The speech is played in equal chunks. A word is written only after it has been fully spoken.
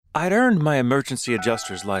I'd earned my emergency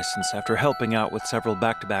adjuster's license after helping out with several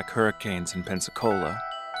back-to-back hurricanes in Pensacola.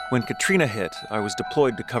 When Katrina hit, I was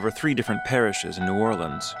deployed to cover 3 different parishes in New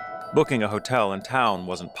Orleans. Booking a hotel in town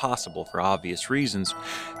wasn't possible for obvious reasons,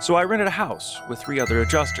 so I rented a house with 3 other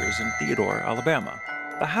adjusters in Theodore, Alabama.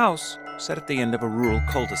 The house sat at the end of a rural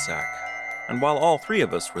cul-de-sac, and while all 3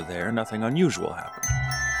 of us were there, nothing unusual happened.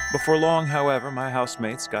 Before long, however, my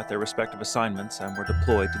housemates got their respective assignments and were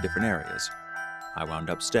deployed to different areas. I wound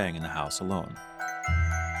up staying in the house alone.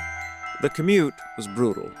 The commute was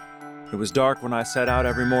brutal. It was dark when I set out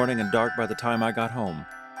every morning and dark by the time I got home.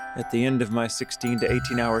 At the end of my 16 to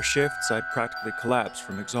 18-hour shifts, I'd practically collapsed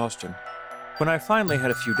from exhaustion. When I finally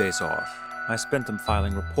had a few days off, I spent them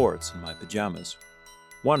filing reports in my pajamas.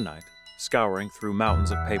 One night, scouring through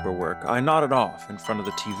mountains of paperwork, I nodded off in front of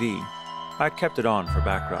the TV. I'd kept it on for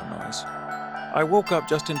background noise. I woke up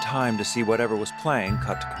just in time to see whatever was playing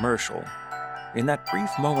cut to commercial. In that brief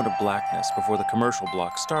moment of blackness before the commercial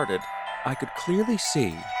block started, I could clearly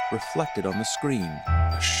see, reflected on the screen,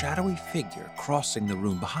 a shadowy figure crossing the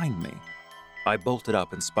room behind me. I bolted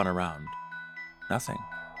up and spun around. Nothing.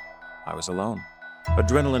 I was alone.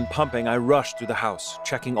 Adrenaline pumping, I rushed through the house,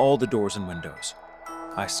 checking all the doors and windows.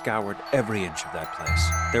 I scoured every inch of that place.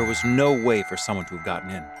 There was no way for someone to have gotten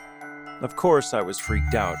in. Of course, I was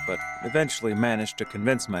freaked out, but eventually managed to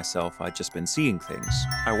convince myself I'd just been seeing things.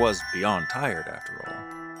 I was beyond tired, after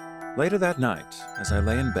all. Later that night, as I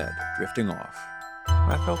lay in bed, drifting off,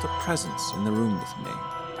 I felt a presence in the room with me,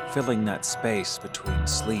 filling that space between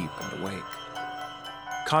sleep and awake.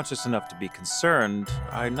 Conscious enough to be concerned,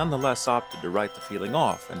 I nonetheless opted to write the feeling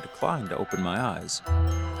off and declined to open my eyes.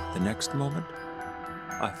 The next moment,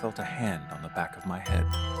 I felt a hand on the back of my head,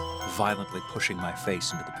 violently pushing my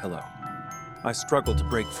face into the pillow. I struggled to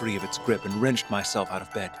break free of its grip and wrenched myself out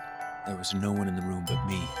of bed. There was no one in the room but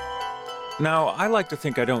me. Now, I like to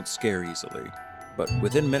think I don't scare easily, but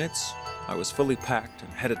within minutes, I was fully packed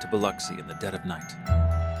and headed to Biloxi in the dead of night.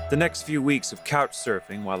 The next few weeks of couch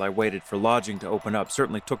surfing while I waited for lodging to open up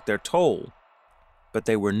certainly took their toll, but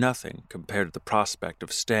they were nothing compared to the prospect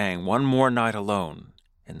of staying one more night alone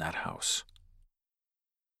in that house.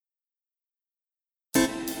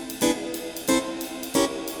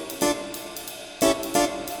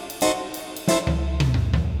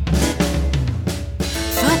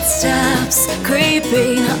 Footsteps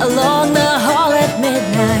creeping along the hall at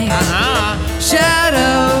midnight.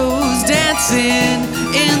 Shadows dancing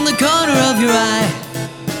in the corner of your eye.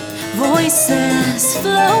 Voices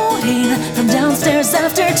floating from downstairs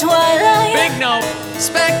after twilight. Big no.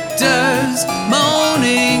 Specters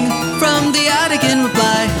moaning from the attic in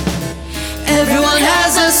reply. Everyone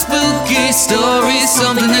has a spooky story,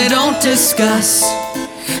 something they don't discuss.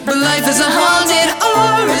 But life is a haunted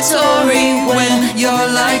oratory when you're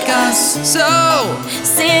like us. So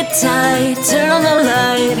sit tight, turn on the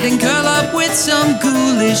light, then curl up with some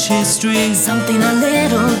ghoulish history, something a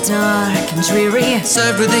little dark and dreary,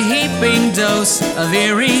 served with a heaping dose of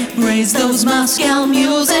eerie. Raise those Moscow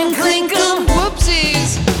mules and clink 'em.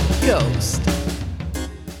 Whoopsies, ghost.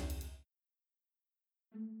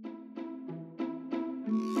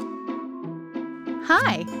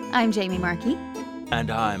 Hi, I'm Jamie Markey. And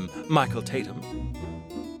I'm Michael Tatum.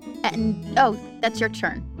 And, that's your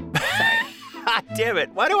turn. Sorry. Damn it,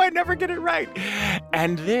 why do I never get it right?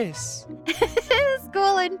 And this.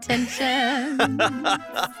 School intention.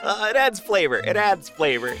 It adds flavor. It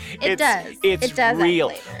does. It's It does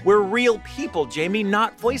real. add flavor. We're real people, Jamie,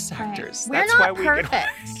 not voice actors. Right. We're That's not why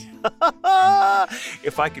perfect.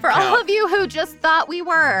 If I could For count. all of you who just thought we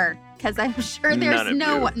were, because I'm sure there's none of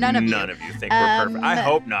you. None of you think we're perfect. I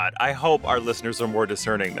hope not. I hope our listeners are more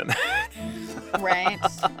discerning than that. Right.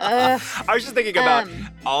 I was just thinking about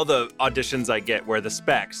all the auditions I get where the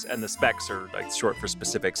specs are like short for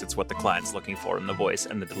specifics. It's what the client's looking for in the voice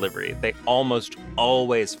and the delivery. They almost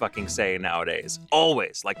always fucking say nowadays.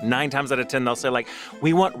 Always. Like 9 times out of 10, they'll say like,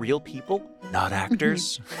 we want real people, not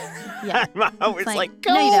actors. Yeah. I'm always like,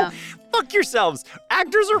 go. No, you don't. Fuck yourselves.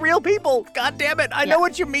 Actors are real people. God damn it. I know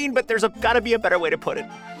what you mean, but there's got to be a better way to put it.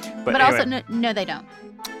 But anyway. also, no, they don't.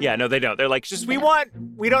 Yeah, no, they don't. They're like,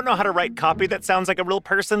 we don't know how to write copy that sounds like a real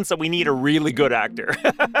person, so we need a really good actor.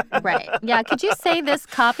 Right. Yeah. Could you say this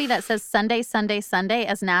copy that says Sunday, Sunday, Sunday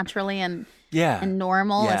as naturally and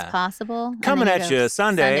normal as possible? Coming at you,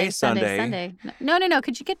 Sunday. No.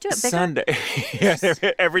 Could you get to it bigger? Sunday. Yeah,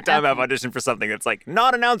 every time I've auditioned for something, it's like,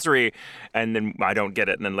 not announcery. And then I don't get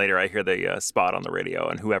it. And then later I hear the spot on the radio,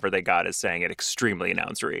 and whoever they got is saying it extremely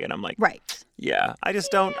announcery. And I'm like, right. Yeah, I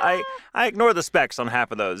just don't. I ignore the specs on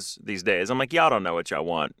half of those these days. I'm like, y'all don't know what y'all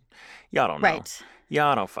want. Y'all don't know. Right.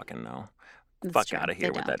 Y'all don't fucking know. That's Fuck true. out of here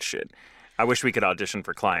They with don't. that shit. I wish we could audition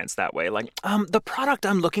for clients that way. Like, the product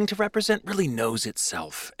I'm looking to represent really knows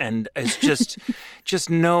itself and is just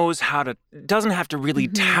knows how to, doesn't have to really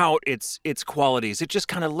tout its qualities. It just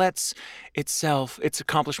kind of lets itself, its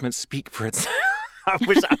accomplishments speak for itself. I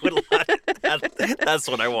wish I would let it. That's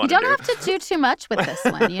what I want to do. You don't have to do too much with this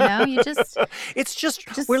one, you know? You just... It's just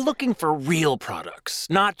we're looking for real products,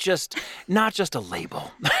 not just a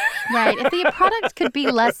label. Right. If the product could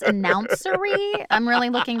be less announcery, I'm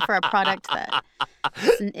really looking for a product that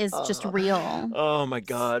is just real. Oh, my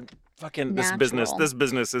God. Fucking natural. This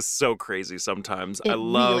business is so crazy sometimes. It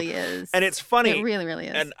really is. And it's funny. It really, really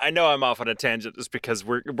is. And I know I'm off on a tangent just because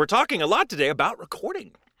we're talking a lot today about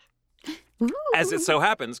recording. Ooh. As it so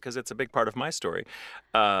happens, because it's a big part of my story.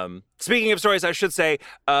 Speaking of stories, I should say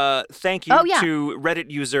thank you to Reddit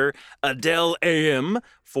user Adele AM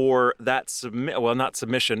for that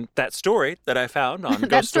that story that I found on That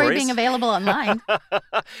Ghost story Stories. being available online.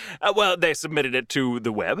 Well, they submitted it to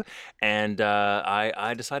the web, and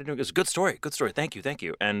I decided it was a good story. Good story. Thank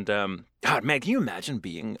you. And God, man, can you imagine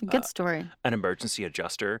being Good story. An emergency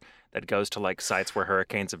adjuster that goes to like sites where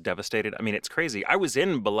hurricanes have devastated? I mean, it's crazy. I was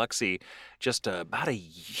in Biloxi just about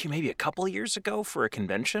maybe a couple of years ago for a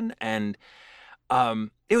convention, and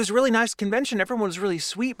it was a really nice convention. Everyone was really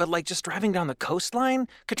sweet, but like just driving down the coastline,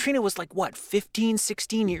 Katrina was like, 15,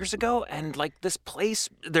 16 years ago? And like this place,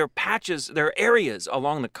 there are areas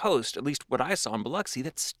along the coast, at least what I saw in Biloxi,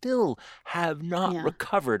 that still have not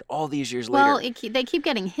recovered all these years later. Well, they keep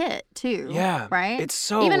getting hit too. Yeah. Right? It's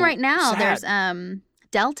so Even right now, sad. There's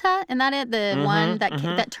Delta, isn't that it? The one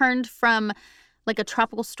that turned from like a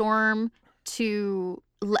tropical storm to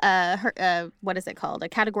what is it called? A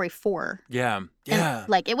Category 4. Yeah. And,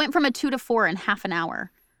 like it went from a 2 to 4 in half an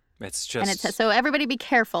hour. It's just... so everybody be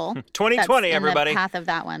careful. 2020, that's everybody. In the path of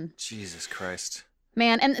that one. Jesus Christ.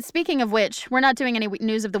 Man, and speaking of which, we're not doing any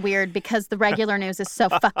news of the weird because the regular news is so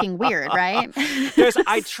fucking weird, right?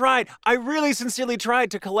 I really sincerely tried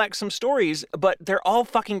to collect some stories, but they're all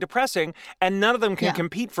fucking depressing, and none of them can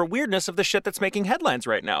compete for weirdness of the shit that's making headlines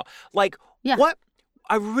right now. Like, what?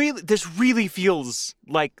 This really feels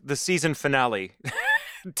like the season finale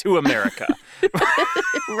to America.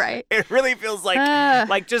 Right. It really feels like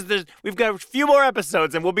we've got a few more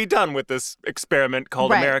episodes and we'll be done with this experiment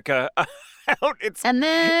called America. It's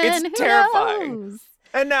terrifying. Knows?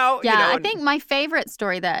 And now, I think my favorite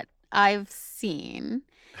story that I've seen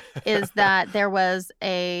is that there was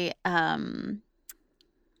a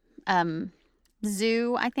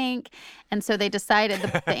zoo, I think, and so they decided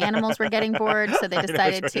the animals were getting bored, so they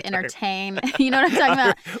decided to entertain. You know what I'm talking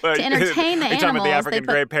about? To entertain the animals. You're talking about the African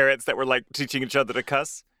gray parrots that were like teaching each other to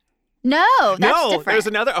cuss? No, that's different. There's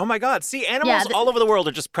another. Oh my God! See, animals all over the world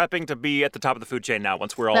are just prepping to be at the top of the food chain now.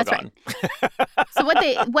 Once we're all gone. Right. So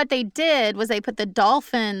what they did was they put the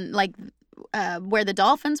dolphin where the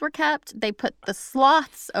dolphins were kept. They put the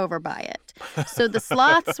sloths over by it. So the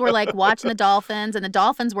sloths were like watching the dolphins, and the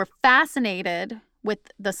dolphins were fascinated with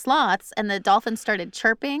the sloths, and the dolphins started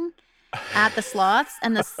chirping at the sloths,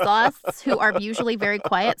 and the sloths, who are usually very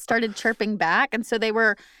quiet, started chirping back, and so they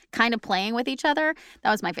were kind of playing with each other.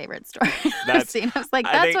 That was my favorite story I've seen. I was like,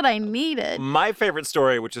 that's what I needed. My favorite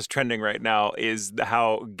story, which is trending right now, is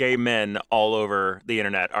how gay men all over the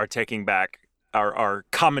internet are taking back are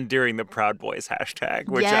commandeering the Proud Boys hashtag,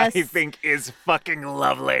 which I think is fucking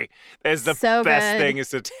lovely. Is the best thing is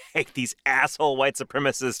to take these asshole white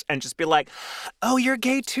supremacists and just be like, oh, you're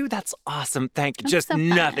gay too? That's awesome. Thank you. Just so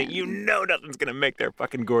nothing. Fun. You know nothing's going to make their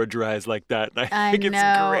fucking gorge rise like that. And I think it's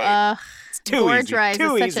great. It's too gorge easy. Rise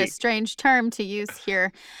too is easy. Such a strange term to use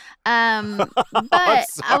here. But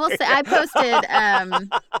I will say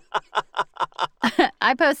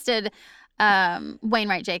I posted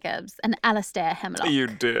Wainwright Jacobs and Alastair Hemlock. You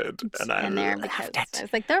did. And I loved it. I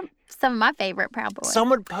was like, they're some of my favorite Proud Boys.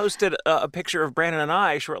 Someone posted a picture of Brandon and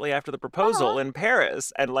I shortly after the proposal in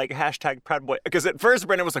Paris and like hashtag Proud Boy. Because at first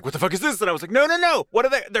Brandon was like, what the fuck is this? And I was like, no. What are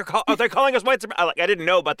they? Are they calling us white supremacists? I didn't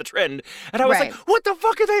know about the trend. And I was like, what the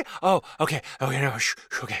fuck are they? Oh, okay. Oh,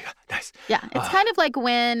 okay. Nice. Yeah. It's kind of like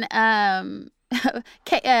when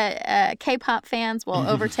K-pop fans will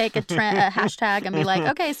overtake a hashtag and be like,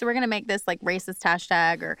 okay, so we're going to make this like racist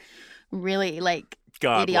hashtag or really like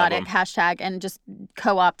idiotic hashtag and just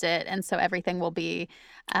co-opt it. And so everything will be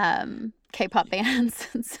K-pop bands.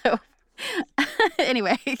 And so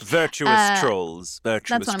anyway. Virtuous trolls. That's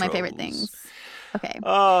one of my favorite things. Okay.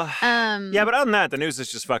 Yeah, but other than that, the news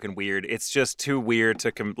is just fucking weird. It's just too weird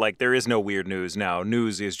to there is no weird news now.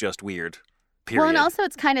 News is just weird. Period. Well, and also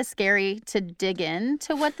it's kind of scary to dig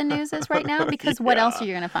into what the news is right now because what else are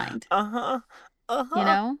you going to find? You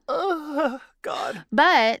know? God.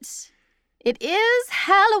 But It is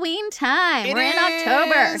Halloween time. We're in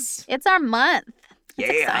October. It's our month. It's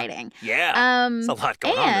exciting. Yeah. There's a lot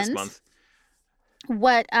going on this month.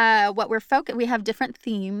 What we have different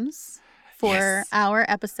themes for our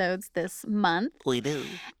episodes this month. We do.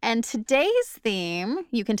 And today's theme,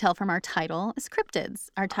 you can tell from our title, is cryptids.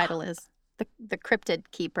 Our title is the Cryptid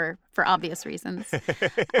Keeper for obvious reasons. You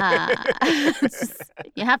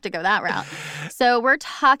have to go that route. So we're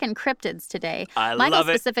talking cryptids today. Michael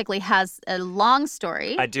specifically has a long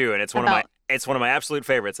story. I do, and it's one of my absolute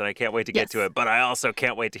favorites, and I can't wait to get to it. But I also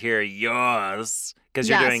can't wait to hear yours because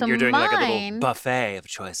you're doing like a little buffet of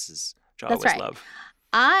choices, which I always love.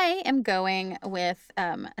 I am going with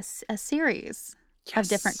a series of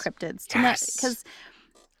different cryptids because.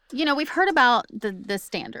 We've heard about the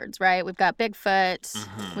standards, right? We've got Bigfoot.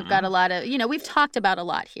 We've got a lot of, we've talked about a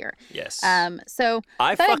lot here. Yes. So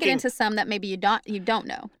I thought I'd get into some that maybe you don't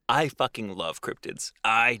know. I fucking love cryptids.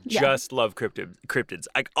 I just love cryptids.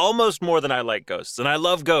 Almost more than I like ghosts. And I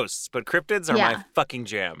love ghosts, but cryptids are my fucking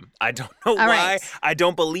jam. I don't know why. Right. I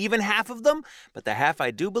don't believe in half of them, but the half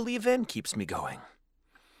I do believe in keeps me going.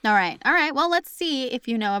 All right. Well, let's see if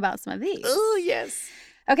you know about some of these. Oh, yes.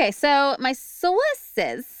 Okay, so my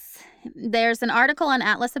sources. There's an article on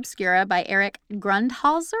Atlas Obscura by Eric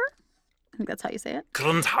Grundhauser. I think that's how you say it.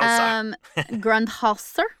 Grundhauser.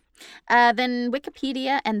 Grundhauser. Then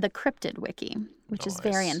Wikipedia and the Cryptid Wiki, which is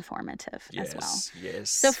very informative as well. Yes.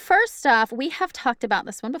 So first off, we have talked about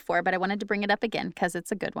this one before, but I wanted to bring it up again because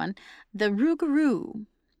it's a good one. The Rougarou. You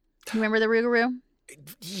remember the Rougarou?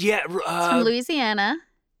 Yeah. It's from Louisiana.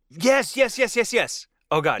 Yes.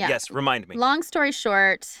 Oh, God, yes. Remind me. Long story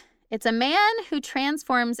short, it's a man who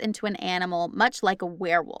transforms into an animal much like a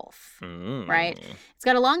werewolf, right? It's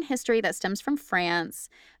got a long history that stems from France.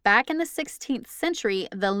 Back in the 16th century,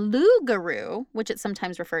 the loup-garou, which it's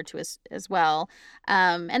sometimes referred to as well,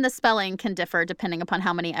 and the spelling can differ depending upon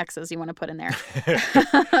how many X's you want to put in there.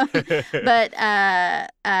 But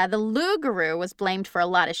the loup-garou was blamed for a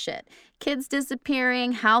lot of shit. Kids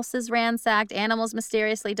disappearing, houses ransacked, animals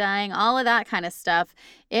mysteriously dying, all of that kind of stuff.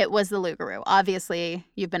 It was the loup-garou. Obviously,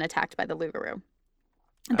 you've been attacked by the loup-garou.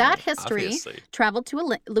 That history traveled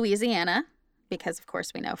to Louisiana because, of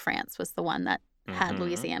course, we know France was the one that had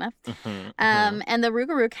Louisiana. And the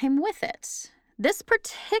rougarou came with it. This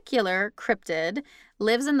particular cryptid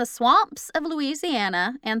lives in the swamps of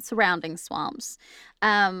Louisiana and surrounding swamps.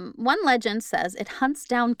 One legend says it hunts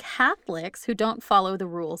down Catholics who don't follow the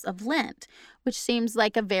rules of Lent, which seems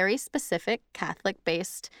like a very specific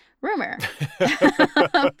Catholic-based rumor.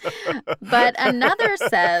 But another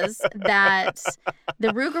says that the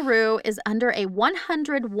rougarou is under a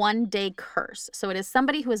 101-day curse. So it is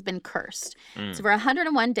somebody who has been cursed. So for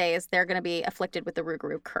 101 days, they're going to be afflicted with the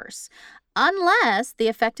rougarou curse, unless the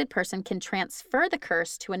affected person can transfer the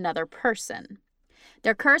curse to another person.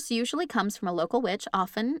 Their curse usually comes from a local witch,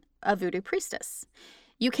 often a voodoo priestess.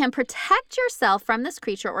 You can protect yourself from this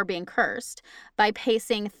creature or being cursed by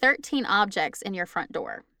placing 13 objects in your front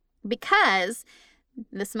door. Because,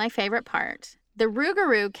 this is my favorite part, the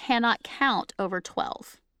rougarou cannot count over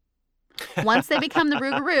 12. Once they become the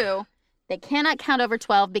rougarou, they cannot count over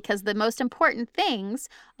 12 because the most important things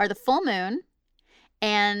are the full moon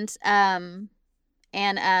and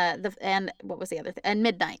what was the other thing? And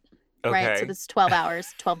midnight. Okay. Right, so this is 12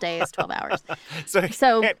 hours, 12 days, 12 hours. So they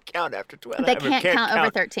can't count after 12. They can't count over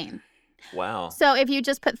 13. Wow. So if you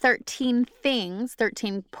just put 13 things,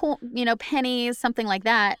 13 pennies, something like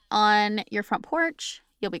that on your front porch,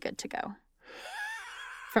 you'll be good to go.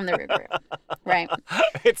 From the rougarou, right?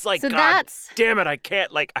 It's like, so God damn it, I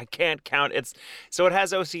can't count. It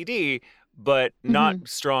has OCD, but not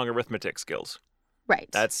strong arithmetic skills. Right.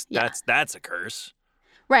 That's a curse.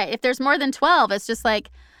 Right. If there's more than 12, it's just like,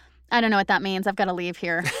 I don't know what that means. I've got to leave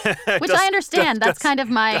here, which I understand. That's kind of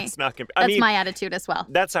my my attitude as well.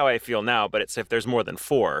 That's how I feel now. But it's if there's more than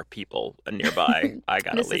 4 people nearby, I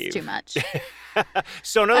gotta leave. This is too much.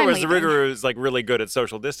 So in other words, the rougarou is like really good at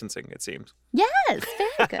social distancing. It seems. Yes,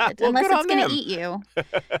 very good. Well, unless good it's going to eat you.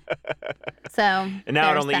 So. And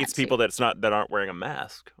now it only eats people that aren't wearing a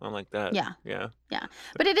mask. I'm like that. Yeah.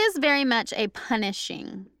 But it is very much a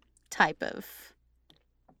punishing type of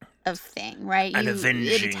thing, right?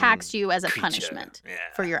 It attacks you as a punishment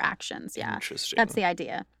for your actions. Yeah. Interesting. That's the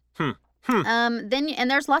idea. Then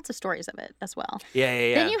there's lots of stories of it as well.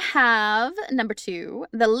 Yeah. Then you have number 2,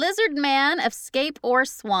 the Lizard Man of Scape or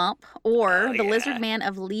Swamp, or the Lizard Man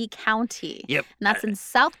of Lee County. Yep. And that's in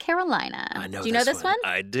South Carolina. I know. Do you know this one?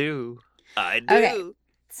 I do. Okay.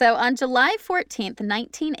 So on July 14th,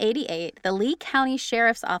 1988, the Lee County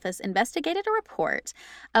Sheriff's Office investigated a report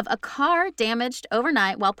of a car damaged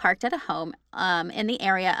overnight while parked at a home in the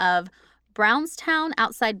area of Brownstown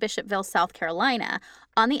outside Bishopville, South Carolina,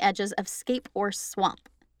 on the edges of Scape Ore Swamp.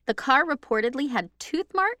 The car reportedly had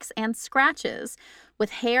tooth marks and scratches, with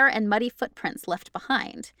hair and muddy footprints left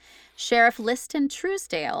behind. Sheriff Liston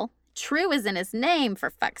Truesdale, True is in his name, for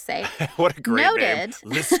fuck's sake, What a great name. noted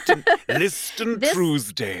Liston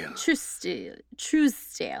Truesdale.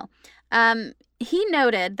 Truesdale. He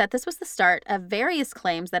noted that this was the start of various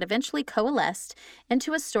claims that eventually coalesced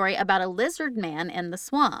into a story about a lizard man in the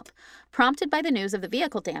swamp. Prompted by the news of the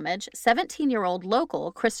vehicle damage, 17-year-old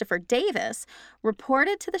local Christopher Davis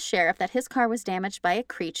reported to the sheriff that his car was damaged by a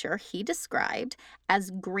creature he described as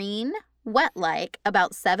green, wet-like,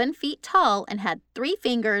 about 7 feet tall, and had 3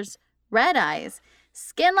 fingers, red eyes,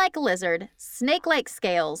 skin like a lizard, snake-like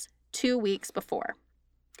scales 2 weeks before.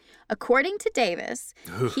 According to Davis,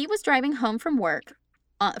 he was driving home from work,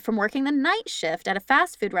 from working the night shift at a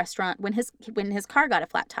fast food restaurant when his car got a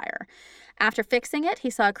flat tire. After fixing it, he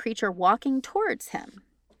saw a creature walking towards him.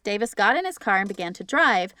 Davis got in his car and began to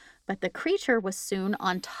drive, but the creature was soon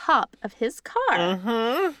on top of his car.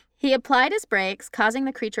 Mm-hmm. He applied his brakes, causing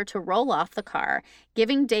the creature to roll off the car,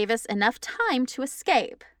 giving Davis enough time to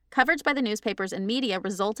escape. Coverage by the newspapers and media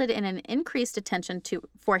resulted in an increased attention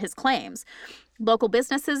for his claims. Local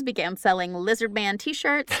businesses began selling Lizard Man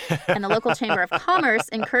t-shirts, and the local Chamber of Commerce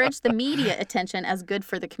encouraged the media attention as good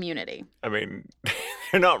for the community. I mean,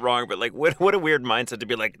 you're not wrong, but like, what a weird mindset to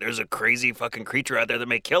be like, there's a crazy fucking creature out there that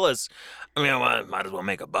may kill us. I mean, I might as well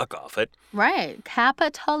make a buck off it. Right.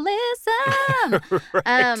 Capitalism.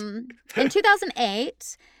 Right. In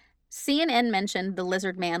 2008, CNN mentioned the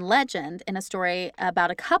Lizard Man legend in a story about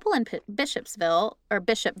a couple in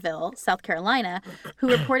Bishopville, South Carolina, who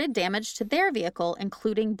reported damage to their vehicle,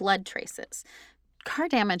 including blood traces. Car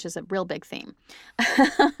damage is a real big theme.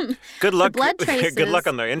 Good luck. Blood traces, Good luck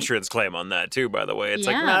on the insurance claim on that too. By the way, it's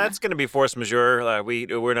like, Yeah. nah, that's going to be force majeure. We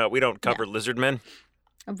don't cover lizard men.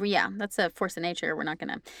 Yeah, that's a force of nature. We're not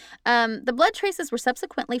going to. The blood traces were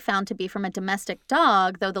subsequently found to be from a domestic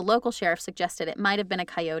dog, though the local sheriff suggested it might have been a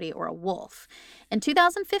coyote or a wolf. In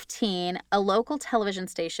 2015, a local television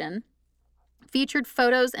station featured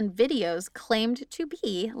photos and videos claimed to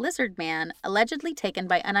be Lizard Man, allegedly taken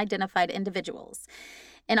by unidentified individuals.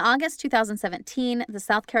 In August 2017, the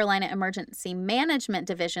South Carolina Emergency Management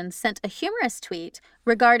Division sent a humorous tweet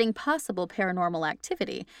regarding possible paranormal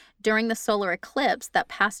activity during the solar eclipse that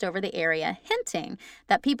passed over the area, hinting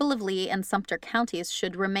that people of Lee and Sumter counties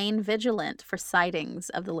should remain vigilant for sightings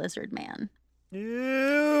of the Lizard Man.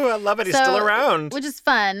 Ew, I love it. He's still around. Which is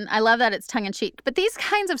fun. I love that it's tongue-in-cheek. But these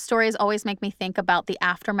kinds of stories always make me think about the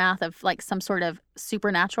aftermath of, like, some sort of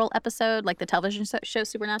supernatural episode, like the television show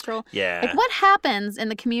Supernatural. Yeah. Like, what happens in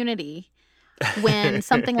the community when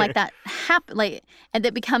something like that happens, like, and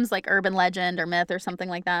it becomes, like, urban legend or myth or something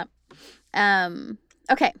like that?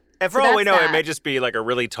 Okay. And for all we know, it may just be, like, a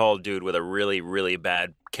really tall dude with a really, really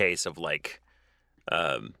bad case of, like,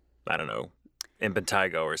 I don't know,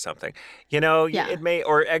 impetigo or something. You know, Yeah. it may,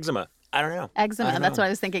 or eczema. I don't know. Eczema. That's what I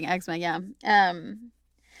was thinking. Eczema, yeah.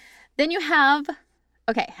 Then you have,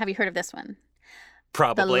 okay, have you heard of this one?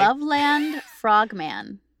 Probably. The Loveland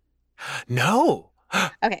Frogman. No.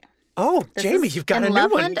 Okay. Oh, This Jamie, is you've got a in new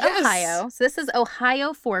Loveland, one. Yes. Ohio. So this is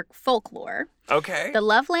Ohio folklore. Okay. The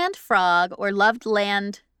Loveland Frog, or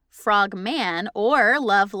Loveland Frogman, or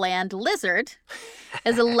Loveland Lizard,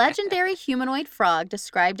 is a legendary humanoid frog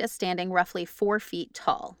described as standing roughly 4 feet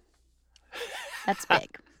tall. That's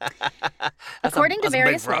big. According to that's a big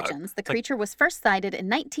various frog. legends, the creature was first sighted in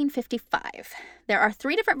 1955. There are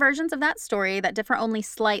 3 different versions of that story that differ only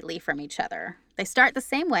slightly from each other. They start the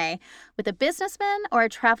same way, with a businessman or a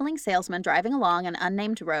traveling salesman driving along an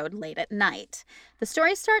unnamed road late at night. The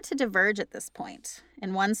stories start to diverge at this point.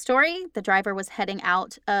 In one story, the driver was heading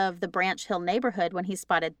out of the Branch Hill neighborhood when he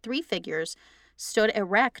spotted 3 figures stood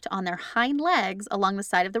erect on their hind legs along the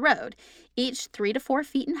side of the road, each 3 to 4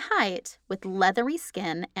 feet in height, with leathery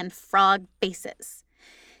skin and frog faces.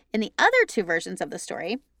 In the other 2 versions of the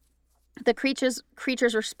story, the creatures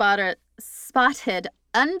were spotted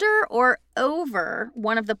under or over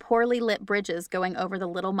one of the poorly lit bridges going over the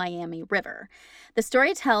Little Miami River. The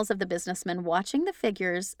story tells of the businessman watching the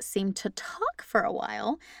figures seem to talk for a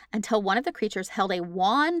while until one of the creatures held a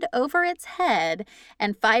wand over its head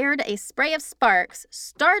and fired a spray of sparks,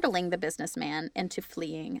 startling the businessman into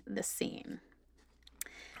fleeing the scene.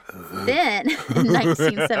 Then, in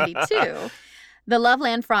 1972, The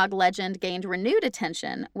Loveland frog legend gained renewed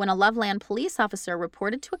attention when a Loveland police officer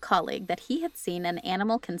reported to a colleague that he had seen an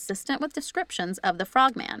animal consistent with descriptions of the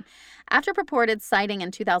frogman. After purported sighting in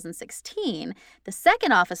 2016, the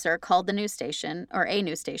second officer called the news station, or a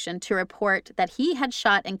news station, to report that he had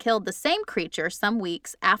shot and killed the same creature some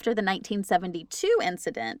weeks after the 1972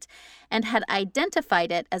 incident and had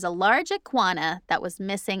identified it as a large iguana that was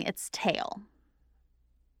missing its tail.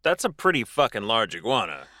 That's a pretty fucking large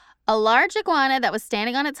iguana. A large iguana that was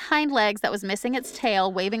standing on its hind legs that was missing its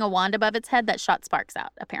tail, waving a wand above its head that shot sparks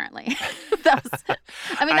out, apparently. that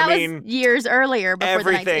was years earlier before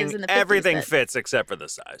the 1950s. Everything fits except for the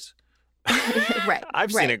size. Right.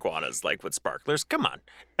 I've seen iguanas like with sparklers. Come on.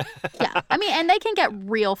 Yeah. And they can get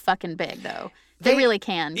real fucking big, though. They really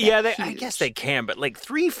can. Yeah, I guess they can, but like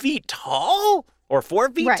 3 feet tall or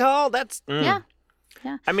 4 feet tall? That's... Yeah.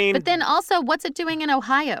 But then also, what's it doing in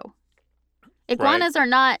Ohio? Iguanas are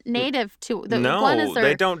not native to iguanas.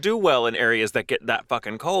 They don't do well in areas that get that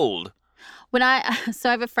fucking cold. I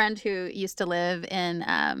have a friend who used to live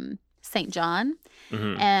in St. John,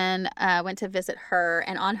 and went to visit her.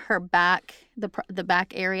 And on her back, the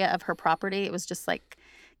back area of her property, it was just like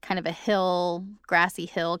kind of a hill, grassy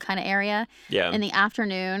hill kind of area. Yeah. In the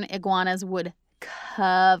afternoon, iguanas would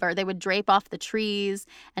they would drape off the trees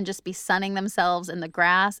and just be sunning themselves in the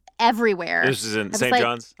grass everywhere. This is in St.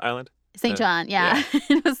 John's Island? St. John, yeah.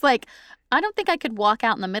 It was like, I don't think I could walk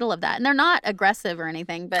out in the middle of that. And they're not aggressive or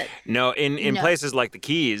anything, but... No, in places like the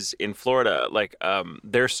Keys in Florida, like,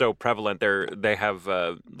 they're so prevalent. They have,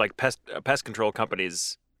 like, pest control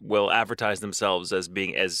companies will advertise themselves as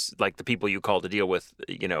being as like the people you call to deal with,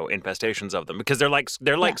 infestations of them, because they're like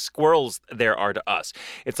squirrels there are to us.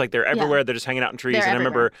 It's like they're everywhere. Yeah. They're just hanging out in trees. I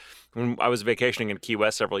remember when I was vacationing in Key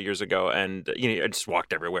West several years ago, and I just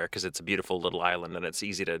walked everywhere because it's a beautiful little island and it's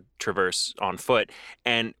easy to traverse on foot.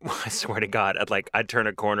 And I swear to God, I'd turn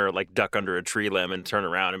a corner, like duck under a tree limb, and turn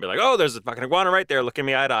around and be like, "Oh, there's a fucking iguana right there, looking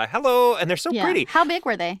me eye to eye. Hello!" And they're so pretty. How big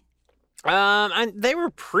were they? They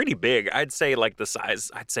were pretty big. I'd say like the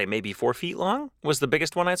size. I'd say maybe 4 feet long was the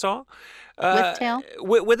biggest one I saw. With tail?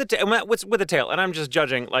 With a tail. And I'm just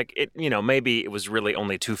judging like it. Maybe it was really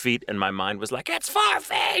only 2 feet, and my mind was like, it's 4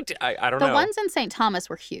 feet. I don't know. The ones in St. Thomas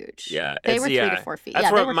were huge. Yeah, they were 3 to 4 feet.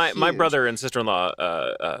 That's where they were my brother and sister-in-law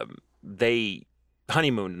they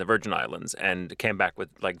honeymooned in the Virgin Islands and came back with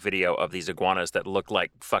like video of these iguanas that look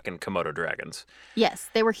like fucking Komodo dragons. Yes,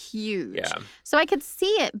 they were huge. Yeah. So I could see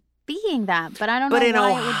it being that, but I don't know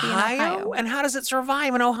why it would be in Ohio. And how does it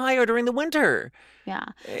survive in Ohio during the winter? Yeah.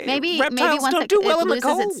 Maybe once it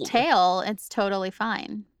loses its tail, it's totally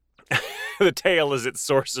fine. The tail is its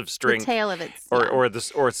source of strength. The tail of its... Or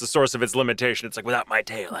it's the source of its limitation. It's like, without my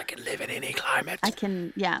tail, I can live in any climate.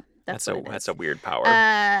 That's a weird power.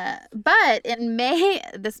 But in May,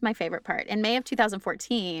 this is my favorite part. In May of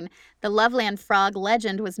 2014, the Loveland frog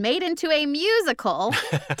legend was made into a musical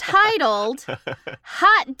titled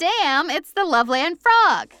 "Hot Damn, It's the Loveland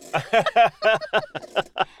Frog." I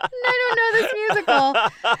don't know this musical,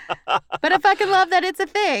 but I fucking love that it's a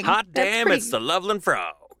thing. Hot damn, it's the Loveland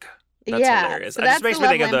Frog. That's hilarious. So it just makes me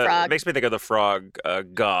think of the frog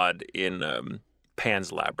god in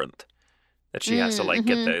Pan's Labyrinth. That she has to like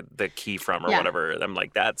get the key from or whatever. I'm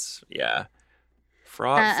like, that's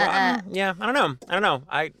frog. Yeah, I don't know.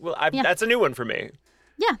 That's a new one for me.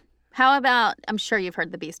 Yeah. How about? I'm sure you've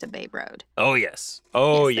heard the Beast of Bay Road. Oh yes.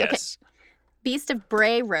 Yes. Okay. Beast of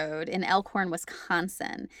Bray Road in Elkhorn,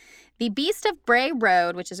 Wisconsin. The Beast of Bray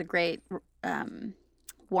Road, which is a great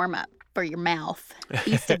warm up for your mouth.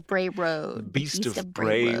 Beast of Bray Road. Beast of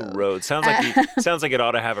Bray Road. Sounds like it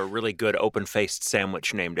ought to have a really good open-faced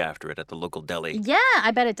sandwich named after it at the local deli. Yeah,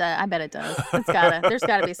 I bet it does. There's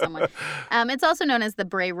gotta be someone. It's also known as the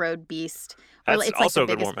Bray Road Beast. That's it's also like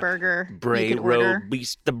the a good biggest burger Bray you could Road order.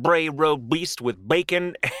 Beast. The Bray Road Beast with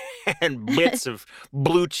bacon and bits of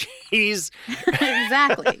blue cheese.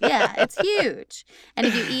 Exactly. Yeah, it's huge. And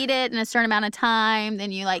if you eat it in a certain amount of time,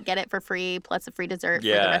 then you like get it for free plus a free dessert for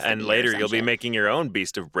the rest of the year. And later you'll be making your own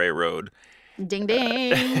Beast of Bray Road. Ding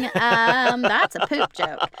ding. That's a poop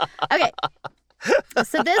joke. Okay.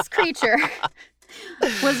 So this creature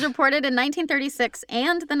was reported in 1936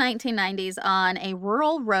 and the 1990s on a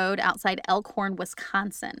rural road outside Elkhorn,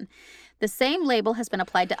 Wisconsin. The same label has been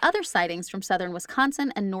applied to other sightings from southern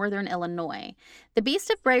Wisconsin and northern Illinois. The Beast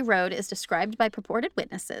of Bray Road is described by purported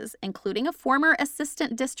witnesses, including a former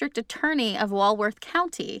assistant district attorney of Walworth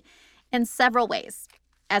County, in several ways.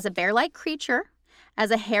 As a bear-like creature,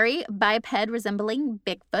 as a hairy biped resembling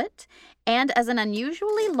Bigfoot, and as an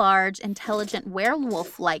unusually large, intelligent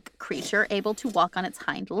werewolf-like creature able to walk on its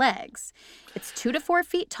hind legs. It's 2 to 4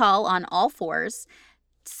 feet tall on all fours,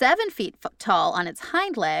 7 feet tall on its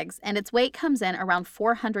hind legs, and its weight comes in around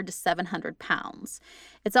 400 to 700 pounds.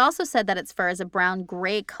 It's also said that its fur is a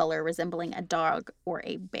brown-gray color resembling a dog or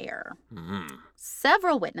a bear.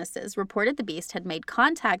 Several witnesses reported the beast had made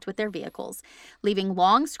contact with their vehicles, leaving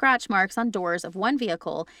long scratch marks on doors of one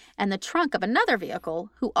vehicle and the trunk of another vehicle,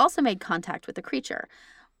 who also made contact with the creature.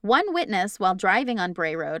 One witness, while driving on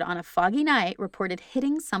Bray Road on a foggy night, reported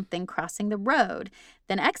hitting something crossing the road,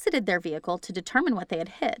 then exited their vehicle to determine what they had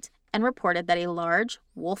hit, and reported that a large,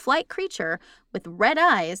 wolf-like creature with red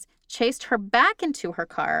eyes chased her back into her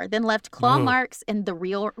car, then left claw marks in the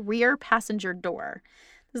rear passenger door.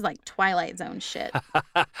 This is like Twilight Zone shit.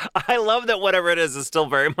 I love that whatever it is still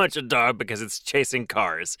very much a dog because it's chasing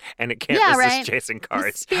cars and it can't resist chasing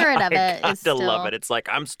cars. The spirit of it is still... I love it. It's like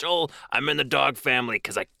I'm in the dog family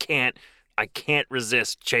because I can't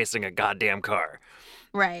resist chasing a goddamn car.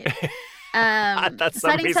 Right. That's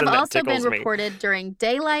some sightings reason have that also been tickles me. reported during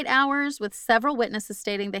daylight hours, with several witnesses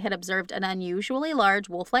stating they had observed an unusually large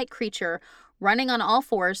wolf-like creature running on all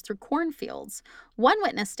fours through cornfields. One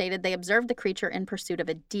witness stated they observed the creature in pursuit of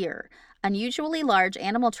a deer. Unusually large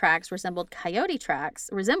animal tracks resembling coyote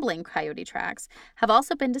tracks, have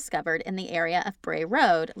also been discovered in the area of Bray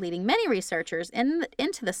Road, leading many researchers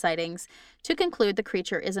into the sightings to conclude the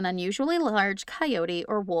creature is an unusually large coyote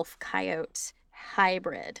or wolf-coyote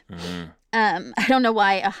hybrid. I don't know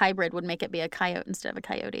why a hybrid would make it be a coyote instead of a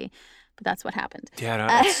coyote, but that's what happened. Yeah, no,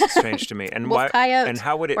 it's strange to me. And wolf why? Coyote And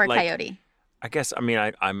how would it or like? Coyote? I guess I'm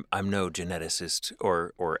no geneticist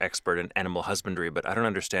or expert in animal husbandry, but I don't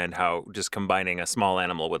understand how just combining a small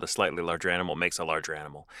animal with a slightly larger animal makes a larger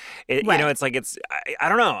animal. You know, it's like I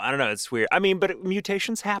don't know. It's weird. I mean, but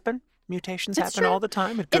mutations happen. Mutations happen all the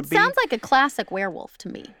time. It sounds like a classic werewolf to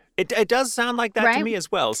me. It does sound like that to me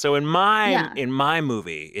as well. So in my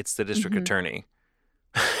movie, it's the district attorney.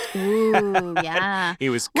 Ooh, yeah. He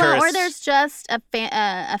was well, cursed. or there's just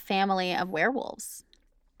a family of werewolves.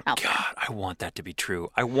 God, I want that to be true.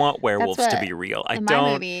 I want werewolves to be real. In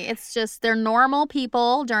my movie, it's just they're normal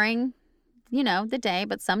people during, the day,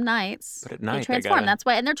 but some nights but at night, they transform. That's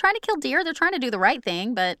why, and they're trying to kill deer. They're trying to do the right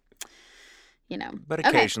thing, but But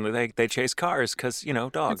occasionally they chase cars because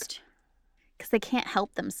dogs. Because they can't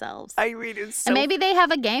help themselves. I read it so. And maybe they have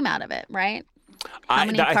a game out of it, right? How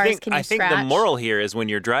many cars can you scratch? I think the moral here is when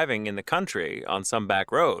you're driving in the country on some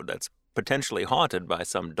back road that's potentially haunted by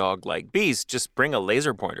some dog-like beast, just bring a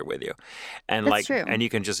laser pointer with you, and That's true. and you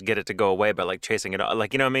can just get it to go away by chasing it,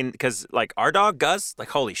 like what I mean? Because our dog Gus,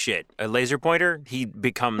 holy shit, a laser pointer, he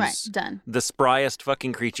becomes the spryest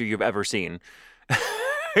fucking creature you've ever seen.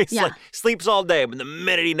 He's sleeps all day, but the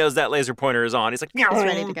minute he knows that laser pointer is on, he's like, he's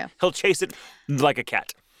ready to go. He'll chase it like a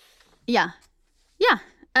cat. Yeah.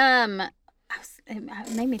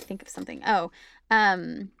 It made me think of something.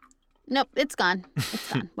 Nope, it's gone.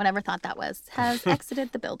 It's gone. Whatever thought that was has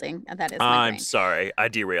exited the building. That is my brain. I'm sorry. I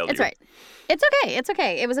derailed you. It's right. It's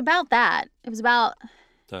okay. It was about that. It was about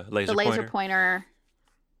the laser pointer.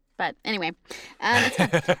 But anyway,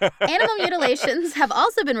 animal mutilations have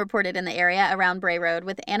also been reported in the area around Bray Road,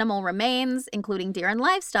 with animal remains, including deer and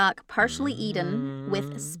livestock, partially eaten,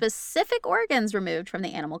 with specific organs removed from the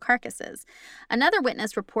animal carcasses. Another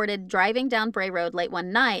witness reported driving down Bray Road late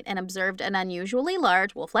one night and observed an unusually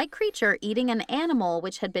large wolf-like creature eating an animal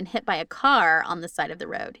which had been hit by a car on the side of the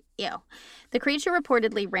road. Ew. The creature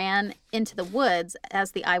reportedly ran into the woods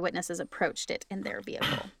as the eyewitnesses approached it in their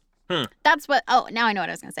vehicle. That's what, now I know what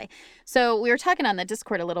I was going to say. So we were talking on the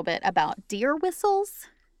Discord a little bit about deer whistles.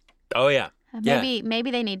 Oh, yeah. Maybe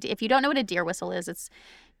they need, if you don't know what a deer whistle is, it's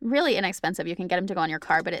really inexpensive. You can get them to go on your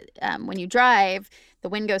car, but when you drive, the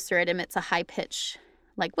wind goes through it, emits a high pitch,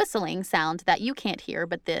 whistling sound that you can't hear,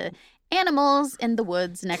 but the animals in the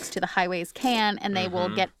woods next to the highways can, and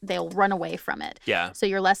they'll run away from it. Yeah. So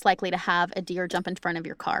you're less likely to have a deer jump in front of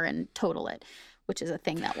your car and total it, which is a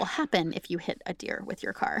thing that will happen if you hit a deer with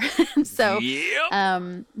your car. So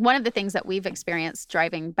one of the things that we've experienced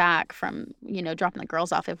driving back from, dropping the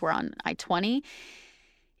girls off if we're on I-20,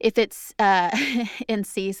 if it's in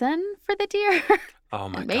season for the deer,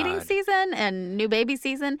 mating season and new baby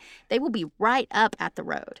season, they will be right up at the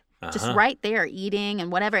road. Just right there eating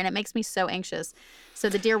and whatever. And it makes me so anxious. So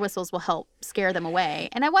the deer whistles will help scare them away.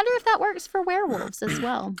 And I wonder if that works for werewolves as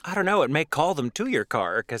well. I don't know. It may call them to your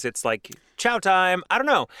car because it's like chow time. I don't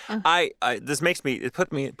know.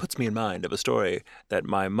 It puts me in mind of a story that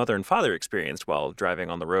my mother and father experienced while driving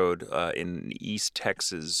on the road in East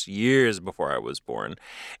Texas years before I was born.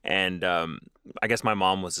 And I guess my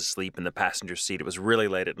mom was asleep in the passenger seat. It was really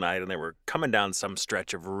late at night, and they were coming down some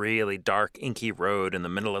stretch of really dark, inky road in the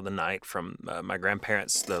middle of the night from my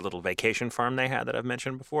grandparents, the little vacation farm they had that I've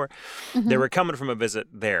mentioned before. They were coming from a visit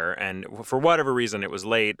there, and for whatever reason, it was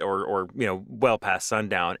late or well past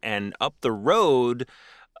sundown. And up the road,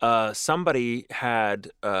 somebody had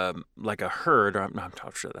like a herd, or I'm not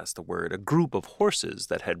sure that's the word, a group of horses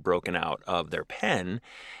that had broken out of their pen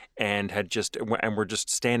and were just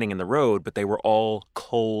standing in the road, but they were all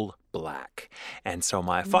coal black. And so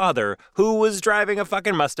my father, who was driving a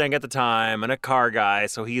fucking Mustang at the time and a car guy,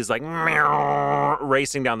 so he's like meow,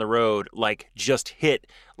 racing down the road, like just hit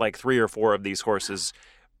like 3 or 4 of these horses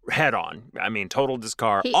head on. I mean, totaled his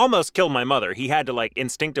car, almost killed my mother. He had to like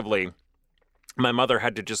instinctively, my mother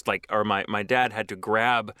had to just like, or my dad had to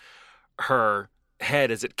grab her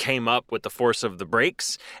head as it came up with the force of the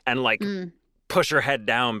brakes and like push her head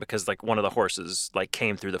down because like one of the horses like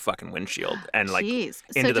came through the fucking windshield and like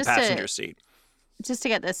into the passenger seat. Just to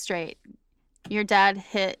get this straight, your dad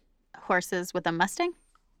hit horses with a Mustang?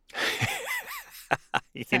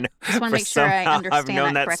 Just want to make sure I understand I've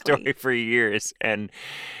known that correctly. story for years, and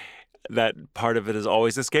that part of it has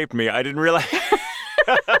always escaped me. I didn't realize.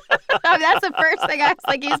 That's the first thing I was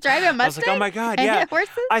like, he's driving a Mustang? I was like, oh my God, and yeah. hit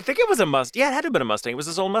horses? I think it was a Mustang. Yeah, it had to have been a Mustang. It was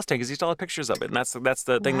his old Mustang because he still had pictures of it. And that's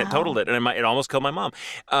the thing that totaled it. And it almost killed my mom.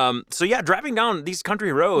 So yeah, driving down these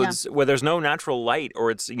country roads where there's no natural light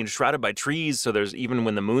or it's shrouded by trees. So there's, even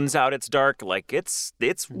when the moon's out, it's dark. Like it's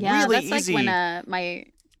really that's easy. Like when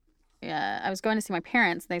I was going to see my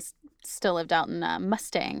parents. They still lived out in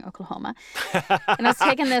Mustang, Oklahoma. And I was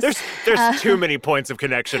taking this. There's too many points of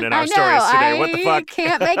connection in our stories today. What the fuck? I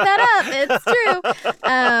can't make that up. It's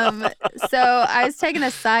true. So I was taking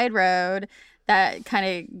this side road that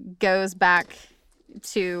kind of goes back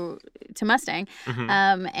to Mustang.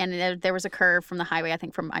 And there was a curve from the highway, I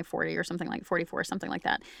think from I-40 or something like 44, something like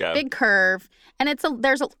that. Yeah. Big curve. And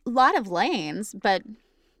there's a lot of lanes, but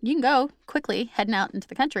you can go quickly heading out into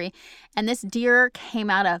the country. And this deer came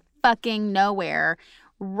out of fucking nowhere,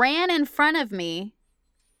 ran in front of me,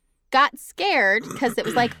 got scared because it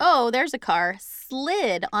was like, oh, there's a car,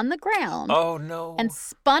 slid on the ground. Oh, no. And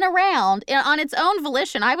spun around on its own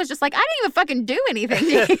volition. I was just like, I didn't even fucking do anything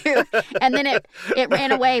to you. And then it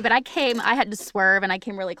ran away. But I had to swerve and I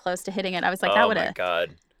came really close to hitting it. I was like, that would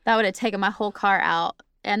have taken my whole car out.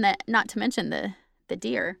 And that, not to mention the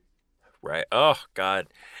deer. Right. Oh, God.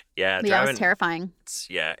 Yeah. Yeah, it was terrifying.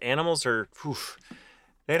 Yeah. Animals are,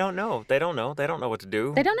 they don't know. They don't know what to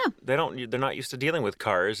do. They don't know. They're not used to dealing with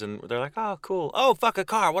cars, and they're like, oh, cool. Oh, fuck a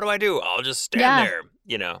car. What do? I'll just stand there.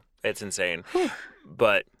 It's insane.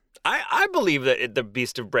 But I believe that the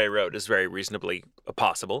Beast of Bray Road is very reasonably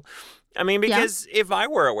possible. I mean, because if I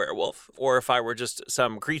were a werewolf or if I were just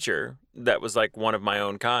some creature that was like one of my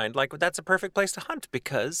own kind, like that's a perfect place to hunt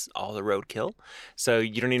because all the roadkill. So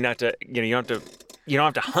you don't even have to, you don't have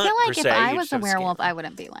to hunt. I feel like per if se. I was a werewolf, I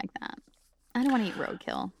wouldn't be like that. I don't want to eat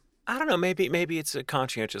roadkill. I don't know. Maybe it's a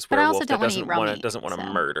conscientious But I werewolf also don't that doesn't want to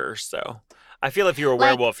murder. So I feel if you were a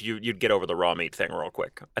werewolf, you'd get over the raw meat thing real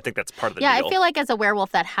quick. I think that's part of the deal. Yeah, I feel like as a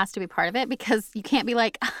werewolf, that has to be part of it because you can't be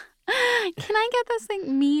like, can I get this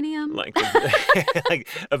thing medium? Like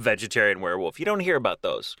a vegetarian werewolf. You don't hear about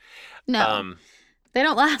those. No. They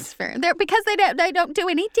don't last because they don't do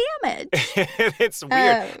any damage. It's weird.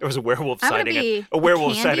 There was a werewolf sighting. A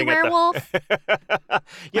werewolf sighting werewolf.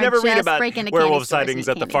 You never read about werewolf stores sightings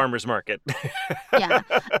at the farmer's market. Yeah,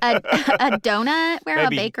 a donut a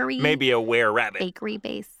bakery. Maybe a were-rabbit. Bakery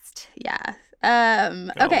based. Yeah.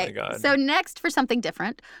 Oh okay. my God. So next for something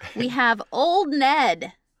different, we have Old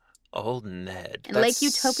Ned. Old Ned. In Lake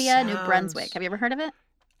Utopia, New Brunswick. Have you ever heard of it?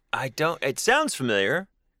 I don't. It sounds familiar.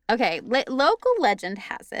 Okay, local legend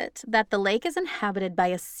has it that the lake is inhabited by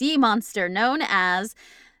a sea monster known as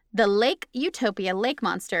the Lake Utopia Lake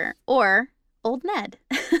Monster, or Old Ned.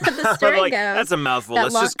 The story goes... That's a mouthful.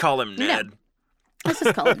 Let's just call him Ned. Let's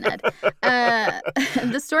just call him Ned.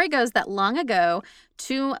 The story goes that long ago,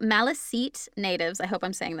 2 Maliseet natives, I hope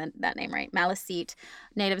I'm saying that name right, Maliseet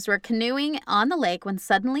natives were canoeing on the lake when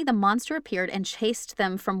suddenly the monster appeared and chased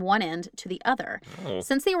them from one end to the other. Oh.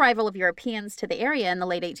 Since the arrival of Europeans to the area in the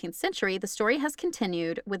late 18th century, the story has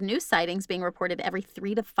continued, with new sightings being reported every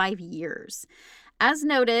 3 to 5 years. As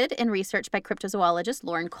noted in research by cryptozoologist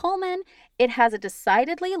Lauren Coleman, it has a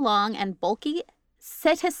decidedly long and bulky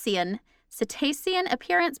cetacean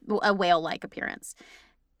appearance, a whale-like appearance.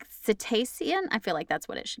 Cetacean? I feel like that's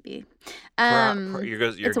what it should be. Your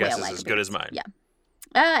guess is as good as mine. Yeah.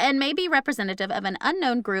 And may be representative of an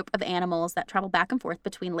unknown group of animals that travel back and forth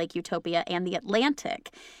between Lake Utopia and the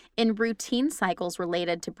Atlantic in routine cycles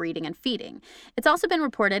related to breeding and feeding. It's also been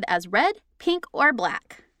reported as red, pink, or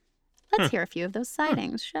black. Let's hear a few of those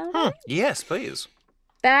sightings, shall we? Yes, please.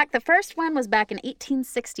 The first one was back in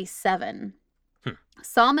 1867.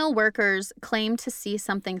 Sawmill workers claimed to see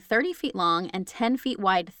something 30 feet long and 10 feet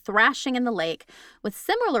wide thrashing in the lake, with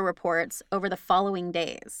similar reports over the following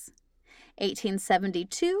days.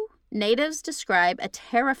 1872, natives describe a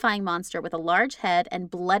terrifying monster with a large head and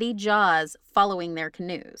bloody jaws following their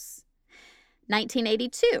canoes.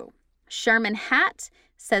 1982, Sherman Hatt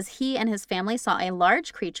says he and his family saw a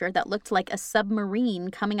large creature that looked like a submarine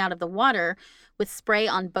coming out of the water with spray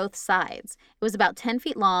on both sides. It was about 10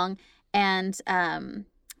 feet long and made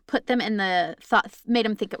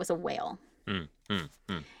them think it was a whale.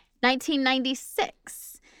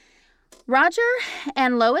 1996. Roger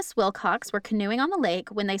and Lois Wilcox were canoeing on the lake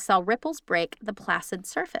when they saw ripples break the placid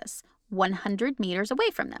surface 100 meters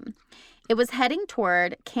away from them. It was heading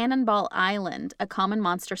toward Cannonball Island, a common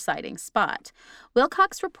monster sighting spot.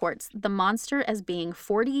 Wilcox reports the monster as being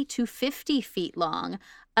 40 to 50 feet long,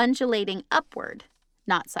 undulating upward,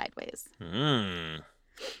 not sideways.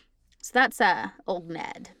 So that's old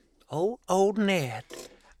Ned. Oh, old Ned.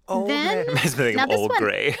 Old Then, Ned. It makes me think now of this old one-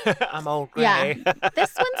 Gray. I'm old Gray. Yeah,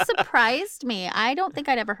 this one surprised me. I don't think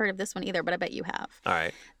I'd ever heard of this one either, but I bet you have. All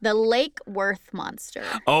right. The Lake Worth monster.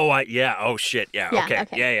 Oh, yeah. Oh, shit. Yeah. Yeah, Okay.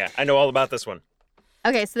 okay. Yeah. I know all about this one.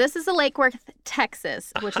 Okay, so this is the Lake Worth,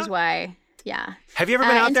 Texas, which is why, yeah. Have you ever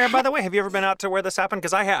been out and there, by the way? Have you ever been out to where this happened?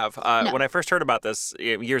 Because I have. No. When I first heard about this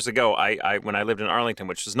years ago, when I lived in Arlington,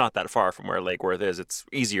 which is not that far from where Lake Worth is, it's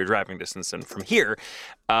easier driving distance than from here,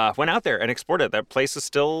 went out there and explored it. That place is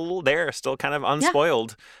still there, still kind of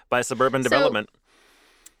unspoiled by suburban development.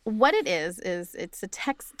 What it is it's a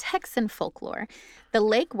Texan folklore. The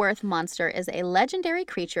Lake Worth monster is a legendary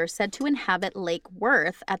creature said to inhabit Lake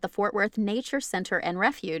Worth at the Fort Worth Nature Center and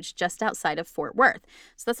Refuge just outside of Fort Worth.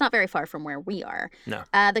 So that's not very far from where we are. No.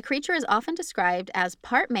 The creature is often described as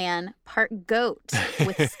part man, part goat,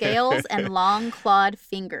 with scales and long clawed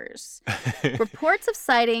fingers. Reports of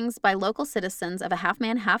sightings by local citizens of a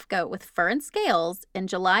half-man, half-goat with fur and scales in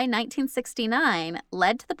July 1969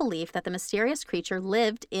 led to the belief that the mysterious creature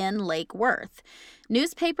lived in Lake Worth.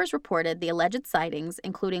 Newspapers reported the alleged sightings,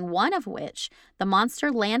 including one of which the monster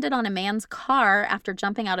landed on a man's car after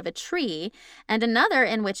jumping out of a tree, and another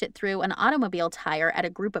in which it threw an automobile tire at a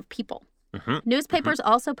group of people. Newspapers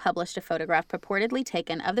also published a photograph purportedly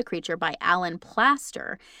taken of the creature by Alan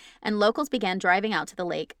Plaster, and locals began driving out to the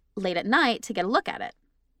lake late at night to get a look at it.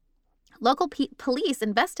 Local police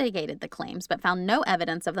investigated the claims but found no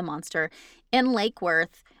evidence of the monster in Lake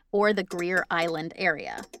Worth or the Greer Island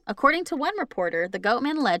area. According to one reporter, the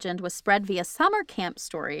Goatman legend was spread via summer camp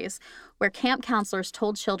stories where camp counselors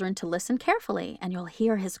told children to listen carefully and you'll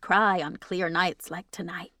hear his cry on clear nights like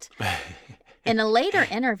tonight. In a later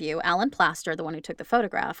interview, Alan Plaster, the one who took the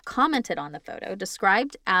photograph, commented on the photo,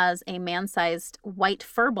 described as a man-sized white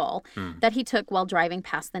fur ball that he took while driving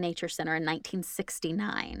past the Nature Center in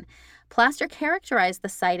 1969. Plaster characterized the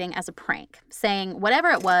sighting as a prank, saying whatever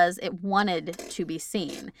it was, it wanted to be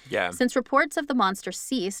seen. Yeah. Since reports of the monster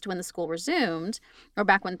ceased when the school resumed, or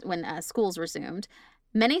back when schools resumed,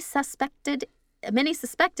 many suspected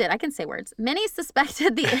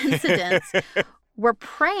the incidents were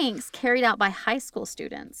pranks carried out by high school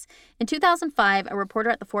students. In 2005, a reporter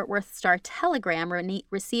at the Fort Worth Star-Telegram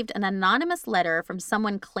received an anonymous letter from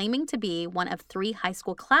someone claiming to be one of 3 high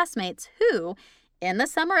school classmates who, in the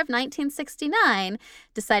summer of 1969,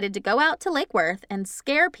 decided to go out to Lake Worth and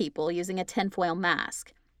scare people using a tinfoil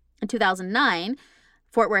mask. In 2009,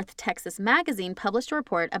 Fort Worth, Texas magazine published a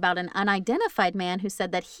report about an unidentified man who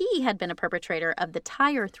said that he had been a perpetrator of the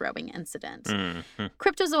tire-throwing incident.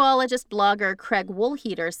 Cryptozoologist blogger Craig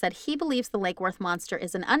Woolheater said he believes the Lake Worth monster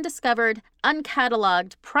is an undiscovered,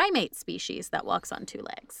 uncatalogued primate species that walks on 2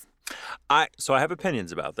 legs. So I have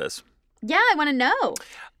opinions about this. Yeah, I want to know.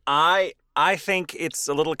 I think it's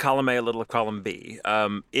a little column A, a little column B.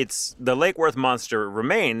 It's the Lake Worth monster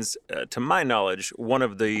remains, to my knowledge, one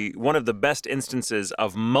of the best instances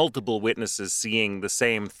of multiple witnesses seeing the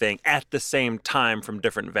same thing at the same time from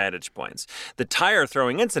different vantage points. The tire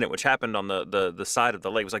throwing incident, which happened on the side of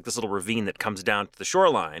the lake, was like this little ravine that comes down to the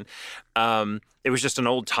shoreline. It was just an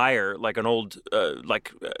old tire, like an old,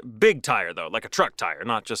 big tire though, like a truck tire,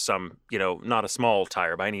 not just some, not a small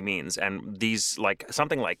tire by any means. And these,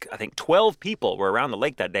 something like, I think 12 people were around the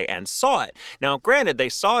lake that day and saw it. Now, granted, they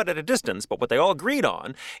saw it at a distance, but what they all agreed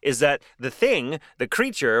on is that the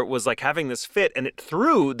creature was like having this fit and it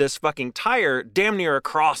threw this fucking tire damn near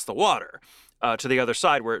across the water. To the other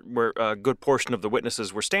side where a good portion of the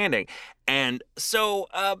witnesses were standing. And so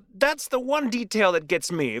that's the one detail that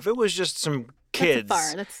gets me. If it was just some kids,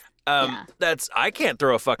 That's far. I can't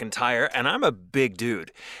throw a fucking tire, and I'm a big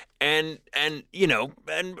dude. And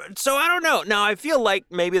so I don't know. Now I feel like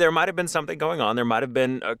maybe there might have been something going on. There might have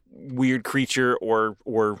been a weird creature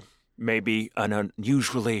or maybe an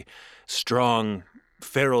unusually strong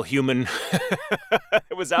feral human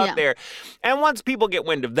was out there. And once people get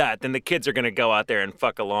wind of that, then the kids are going to go out there and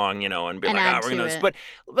fuck along, and be like, we're going to.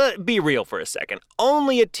 But be real for a second.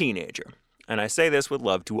 Only a teenager, and I say this with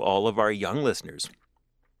love to all of our young listeners,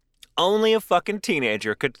 only a fucking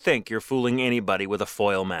teenager could think you're fooling anybody with a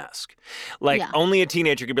foil mask. Only a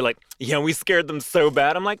teenager could be like, we scared them so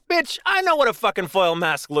bad. I'm like, bitch, I know what a fucking foil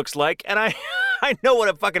mask looks like, and I know what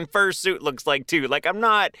a fucking fursuit looks like too.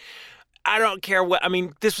 I don't care what. I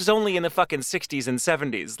mean, this was only in the fucking 60s and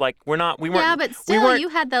 70s. We weren't. Yeah, but still, you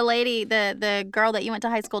had the lady, the girl that you went to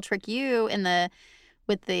high school trick you and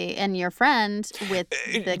your friend with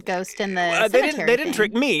the ghost in the cemetery. They didn't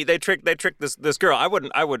trick me. They tricked this girl.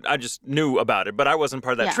 I just knew about it, but I wasn't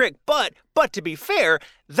part of that trick. But to be fair,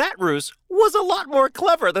 that ruse was a lot more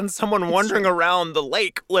clever than someone wandering around the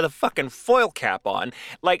lake with a fucking foil cap on.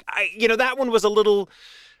 That one was a little.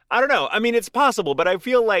 I don't know. I mean, it's possible, but I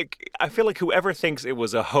feel like whoever thinks it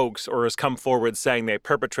was a hoax or has come forward saying they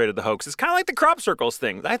perpetrated the hoax is kind of like the crop circles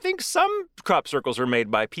thing. I think some crop circles were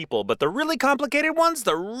made by people, but the really complicated ones,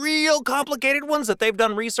 the real complicated ones that they've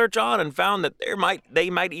done research on and found that they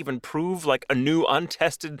might even prove a new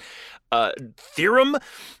untested theorem.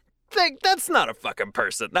 That's not a fucking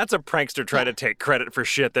person. That's a prankster trying to take credit for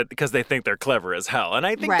shit because they think they're clever as hell. And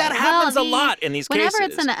I think that happens a lot in these cases. Whenever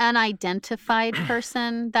it's an unidentified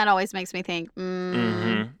person, that always makes me think,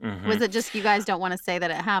 was it just you guys don't want to say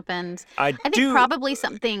that it happened? I think probably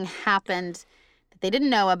something happened they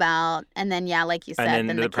didn't know about, and then like you said,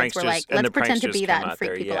 then the kids were like, let's pretend to be that and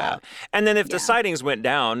freak people out. And then if the sightings went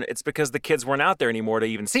down, it's because the kids weren't out there anymore to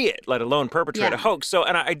even see it, let alone perpetrate a hoax. So,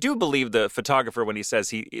 and I do believe the photographer when he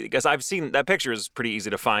says because I've seen that picture is pretty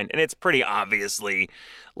easy to find, and it's pretty obviously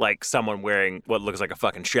like someone wearing what looks like a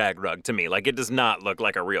fucking shag rug to me. It does not look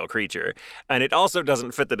like a real creature, and it also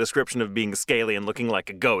doesn't fit the description of being scaly and looking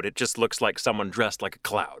like a goat. It just looks like someone dressed like a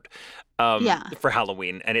cloud. For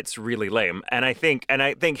Halloween, and it's really lame. And I think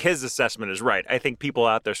his assessment is right. I think people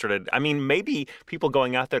out there maybe people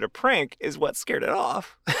going out there to prank is what scared it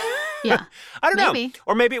off. Yeah. I don't know.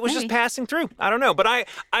 Or maybe it was just passing through. I don't know. But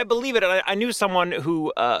I believe it. I knew someone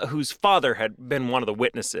whose father had been one of the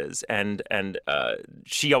witnesses, and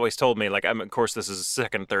she always told me, of course this is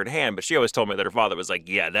second, third hand, but she always told me that her father was like,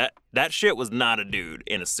 yeah, that shit was not a dude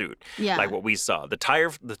in a suit. Yeah. Like what we saw.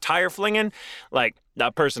 The tire flinging,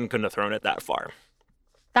 that person couldn't have thrown it that far.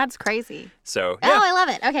 That's crazy. So, yeah. Oh, I love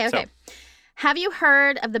it. Okay. So. Have you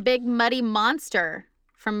heard of the big muddy monster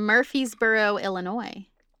from Murfreesboro, Illinois?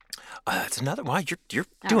 That's another. Wow, you're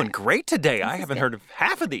doing great today. I haven't heard of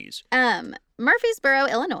half of these. Murfreesboro,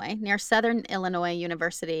 Illinois, near Southern Illinois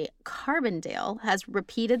University, Carbondale, has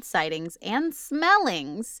repeated sightings and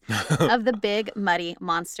smellings of the big muddy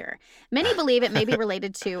monster. Many believe it may be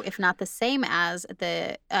related to, if not the same as,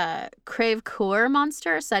 the Crève-Coeur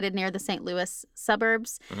monster sighted near the St. Louis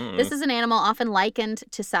suburbs. This is an animal often likened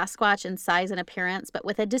to Sasquatch in size and appearance, but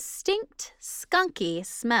with a distinct skunky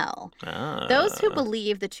smell. Those who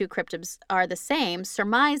believe the two cryptids are the same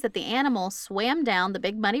surmise that the animal swam down the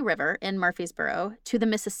Big Muddy River in Murfreesboro to the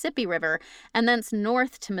Mississippi River and thence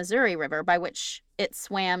north to Missouri River, by which it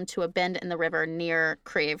swam to a bend in the river near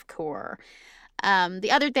Crève-Coeur.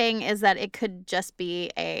 The other thing is that it could just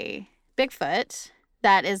be a Bigfoot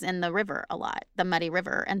that is in the river a lot, the Muddy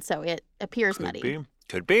River, and so it appears muddy.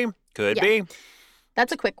 Could be.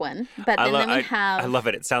 That's a quick one. But then we have... I love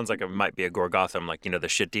it. It sounds like it might be a Gorgotham, the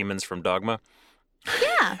shit demons from Dogma.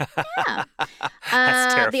 Yeah.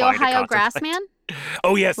 That's terrifying. The Ohio Grassman.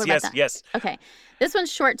 Oh, yes. Okay. This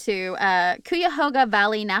one's short, too. Cuyahoga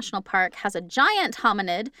Valley National Park has a giant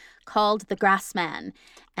hominid called the Grassman.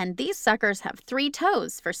 And these suckers have 3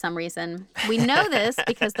 toes for some reason. We know this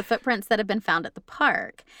because the footprints that have been found at the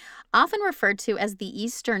park, often referred to as the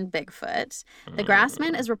Eastern Bigfoot, the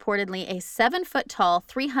Grassman is reportedly a 7-foot-tall,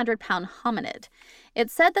 300-pound hominid.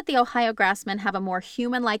 It's said that the Ohio Grassmen have a more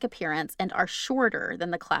human-like appearance and are shorter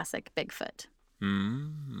than the classic Bigfoot.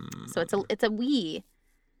 So it's a wee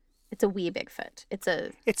Bigfoot. It's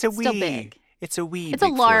still big. It's a wee. It's a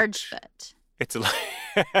large foot. It's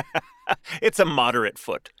a moderate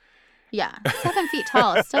foot. Yeah, 7 feet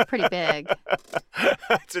tall. It's still pretty big.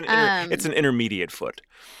 It's an intermediate foot.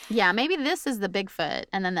 Yeah, maybe this is the Bigfoot,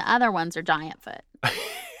 and then the other ones are giant foot.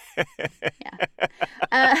 Yeah.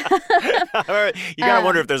 You gotta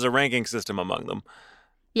wonder if there's a ranking system among them.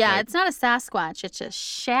 Yeah, it's not a Sasquatch. It's a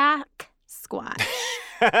Shack Squatch.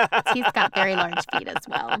 He's got very large feet as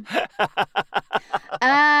well.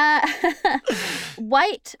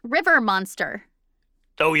 White river monster.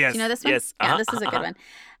 Oh, yes. Do you know this one? Yes. Yeah, this is a good one.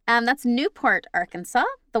 That's Newport, Arkansas.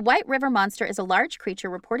 The white river monster is a large creature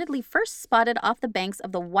reportedly first spotted off the banks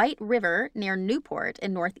of the White River near Newport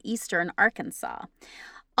in northeastern Arkansas.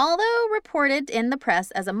 Although reported in the press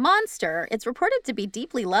as a monster, it's reported to be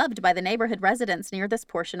deeply loved by the neighborhood residents near this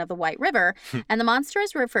portion of the White River, and the monster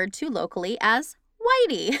is referred to locally as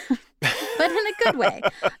Whitey, but in a good way.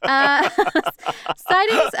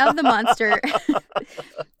 Sightings of the monster,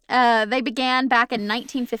 they began back in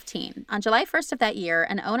 1915. On July 1st of that year,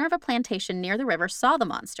 an owner of a plantation near the river saw the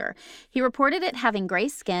monster. He reported it having gray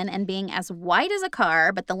skin and being as white as a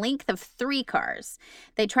car, but the length of 3 cars.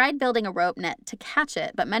 They tried building a rope net to catch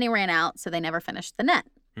it, but many ran out, so they never finished the net.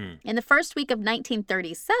 In the first week of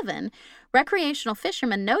 1937, recreational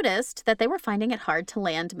fishermen noticed that they were finding it hard to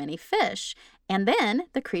land many fish, and then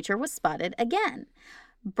the creature was spotted again.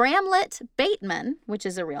 Bramlett Bateman, which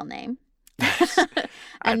is a real name,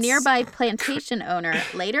 a nearby plantation owner,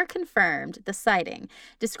 later confirmed the sighting,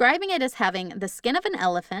 describing it as having the skin of an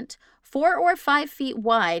elephant, 4 or 5 feet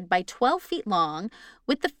wide by 12 feet long,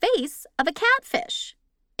 with the face of a catfish.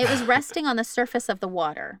 It was resting on the surface of the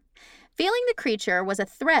water. Feeling the creature was a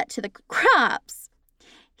threat to the crops,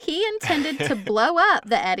 he intended to blow up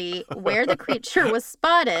the eddy where the creature was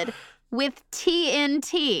spotted with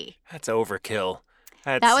TNT. That's overkill.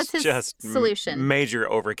 That was his just solution. Major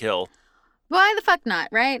overkill. Why the fuck not,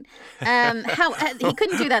 right? He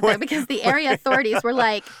couldn't do that, though, because the area authorities were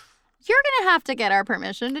like, you're going to have to get our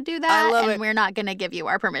permission to do that, and we're not going to give you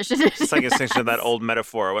our permission to do that. It's like an extension of that old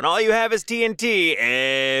metaphor. When all you have is TNT,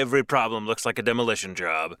 every problem looks like a demolition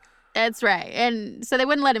job. That's right. And so they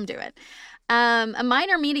wouldn't let him do it. A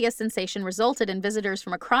minor media sensation resulted in visitors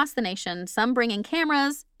from across the nation, some bringing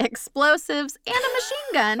cameras, explosives, and a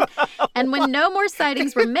machine gun. And when no more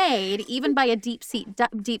sightings were made, even by a deep-sea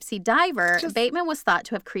diver, Bateman was thought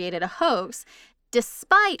to have created a hoax,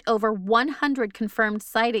 despite over 100 confirmed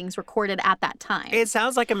sightings recorded at that time. It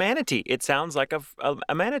sounds like a manatee. It sounds like a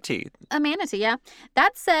manatee. A manatee, yeah.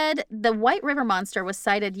 That said, the White River Monster was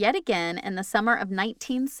sighted yet again in the summer of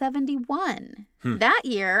 1971. That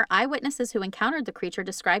year, eyewitnesses who encountered the creature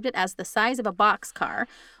described it as the size of a boxcar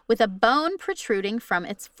with a bone protruding from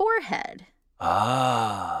its forehead.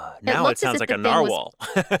 Ah, now it sounds like a narwhal.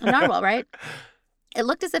 A narwhal, right? It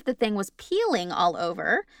looked as if the thing was peeling all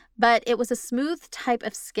over, but it was a smooth type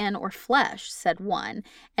of skin or flesh, said one,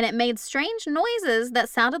 and it made strange noises that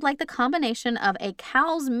sounded like the combination of a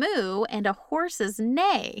cow's moo and a horse's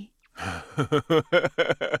neigh.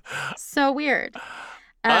 So weird.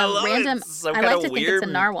 I love random. It. I like to think it's a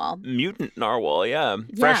narwhal. Mutant narwhal, yeah.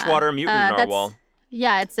 Freshwater mutant narwhal.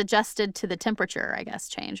 Yeah, it's adjusted to the temperature, I guess,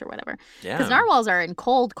 change or whatever. Yeah. Because narwhals are in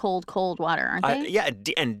cold, cold, cold water, aren't they? Yeah,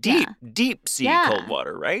 and deep sea cold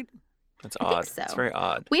water, right? That's odd. I think so. It's very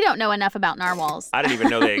odd. We don't know enough about narwhals. I didn't even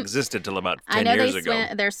know they existed till about 10 years ago. I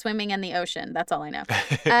know they're swimming in the ocean. That's all I know.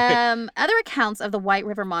 Other accounts of the White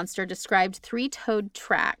River Monster described 3-toed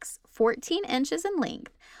tracks, 14 inches in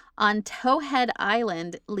length, on Towhead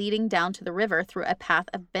Island, leading down to the river through a path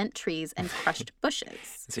of bent trees and crushed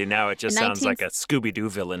bushes. See, now it just sounds like a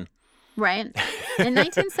Scooby-Doo villain. Right. In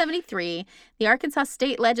 1973, the Arkansas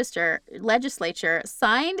State Legislature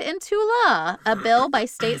signed into law a bill by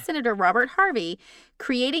State Senator Robert Harvey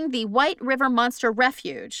creating the White River Monster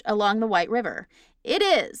Refuge along the White River. It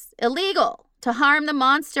is illegal to harm the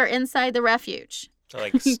monster inside the refuge. So,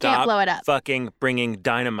 like, you stop can't blow it up. Fucking bringing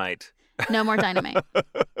dynamite. No more dynamite.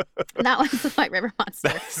 That was the White River Monster.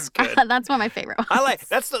 That's good. That's one of my favorite ones.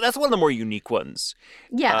 That's one of the more unique ones.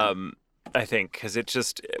 Yeah. I think, because it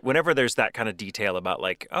just, whenever there's that kind of detail about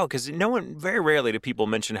like, because very rarely do people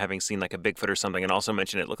mention having seen like a Bigfoot or something and also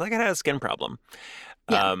mention it looked like it had a skin problem.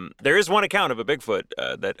 Yeah. There is one account of a Bigfoot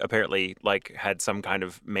that apparently like had some kind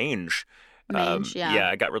of mange.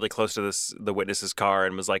 Yeah. It got really close to the witness's car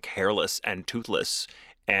and was like hairless and toothless.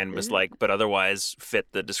 And was like, but otherwise fit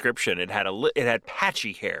the description. It had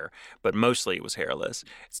patchy hair, but mostly it was hairless.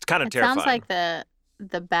 It's kind of terrifying. Sounds like the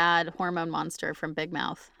bad hormone monster from Big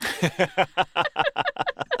Mouth.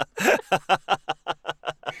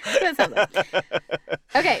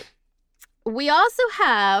 Okay, we also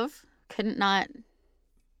couldn't not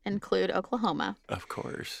include Oklahoma. Of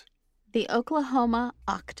course. The Oklahoma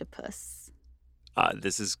octopus.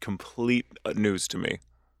 This is complete news to me.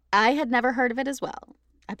 I had never heard of it as well.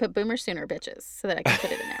 I put Boomer Sooner bitches so that I can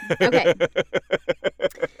put it in there. Okay.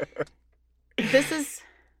 This is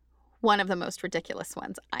one of the most ridiculous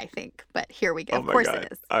ones, I think. But here we go. Oh Of my course God.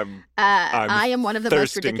 it is. I'm I am one of the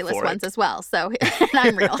most thirsting ridiculous for ones it. as well. So and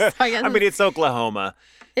I'm real. So I guess I mean, it's Oklahoma.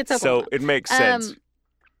 it's Oklahoma. So it makes sense.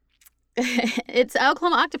 It's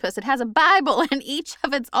Oklahoma octopus. It has a Bible in each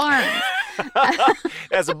of its arms. It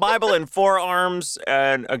has a Bible in 4 arms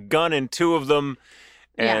and a gun in 2 of them,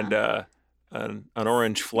 and an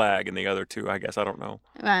orange flag in the other 2. I guess I don't know.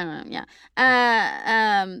 I don't know.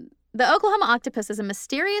 Yeah. The Oklahoma octopus is a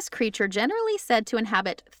mysterious creature generally said to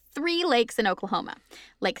inhabit 3 lakes in Oklahoma: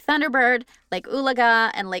 Lake Thunderbird, Lake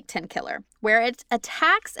Oologah, and Lake Tenkiller, where it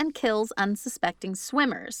attacks and kills unsuspecting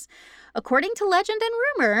swimmers. According to legend and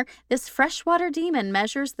rumor, this freshwater demon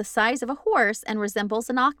measures the size of a horse and resembles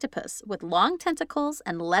an octopus with long tentacles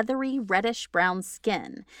and leathery reddish-brown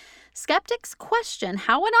skin. Skeptics question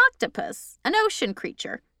how an octopus, an ocean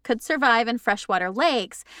creature, could survive in freshwater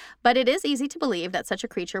lakes, but it is easy to believe that such a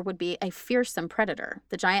creature would be a fearsome predator.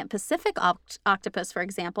 The giant Pacific octopus, for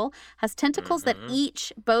example, has tentacles that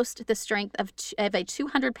each boast the strength of a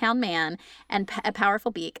 200-pound man and a powerful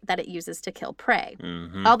beak that it uses to kill prey.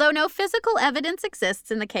 Although no physical evidence exists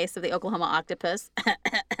in the case of the Oklahoma octopus,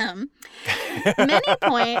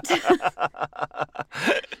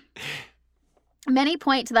 Many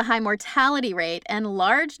point to the high mortality rate and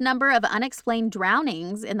large number of unexplained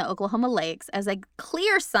drownings in the Oklahoma lakes as a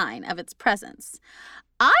clear sign of its presence.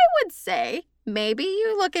 I would say maybe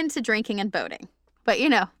you look into drinking and boating. But,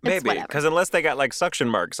 it's Maybe, whatever. because unless they got like suction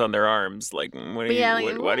marks on their arms, like what do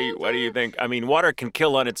you think? I mean, water can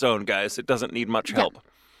kill on its own, guys. It doesn't need much help.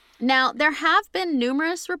 Now, there have been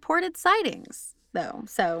numerous reported sightings, though.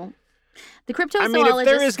 So the cryptozoologists I mean, if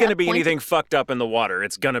there is going to be pointed- anything fucked up in the water,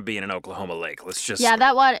 it's going to be in an Oklahoma lake. Let's just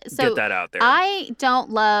that water. So get that out there. I don't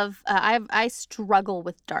love. I struggle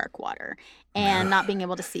with dark water and not being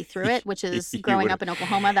able to see through it, which is growing up in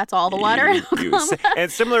Oklahoma. That's all the water in Oklahoma.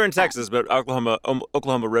 And similar in Texas, but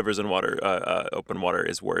Oklahoma rivers and water, open water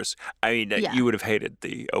is worse. I mean, you would have hated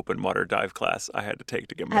the open water dive class I had to take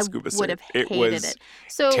to get my scuba I suit. would have hated it was it.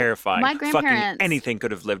 So terrifying. My grandparents. Fucking anything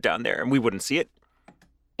could have lived down there, and we wouldn't see it.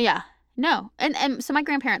 Yeah. No. And so my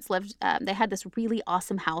grandparents lived, they had this really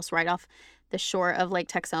awesome house right off the shore of Lake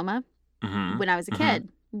Texoma when I was a kid.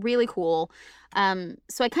 Really cool.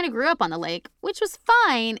 So I kind of grew up on the lake, which was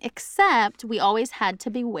fine, except we always had to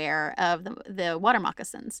beware of the water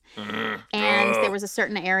moccasins. And there was a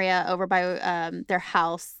certain area over by their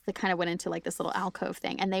house that kind of went into like this little alcove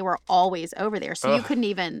thing, and they were alwas over there. So you couldn't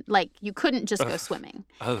even, you couldn't just go swimming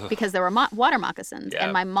because there were water moccasins. Yeah.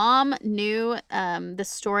 And my mom knew the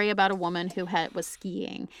story about a woman who was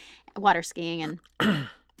skiing, water skiing, and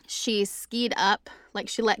she skied up,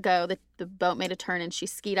 she let go, the boat made a turn, and she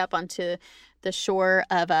skied up onto the shore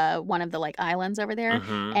of one of the islands over there,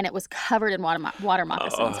 and it was covered in water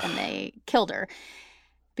moccasins, and they killed her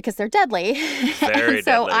because they're deadly. Very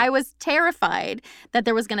so deadly. I was terrified that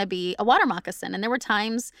there was going to be a water moccasin, and there were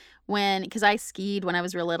times because I skied when I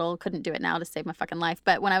was real little, couldn't do it now to save my fucking life,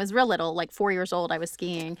 but when I was real little, 4 years old, I was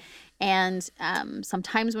skiing, and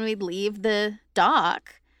sometimes when we'd leave the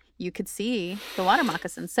dock, you could see the water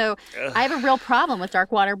moccasins. So I have a real problem with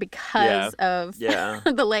dark water because of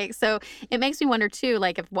the lake. So it makes me wonder, too,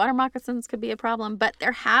 if water moccasins could be a problem. But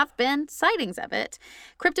there have been sightings of it.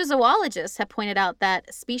 Cryptozoologists have pointed out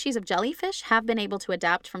that species of jellyfish have been able to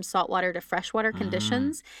adapt from saltwater to freshwater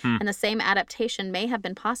conditions. And the same adaptation may have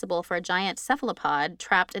been possible for a giant cephalopod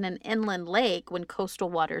trapped in an inland lake when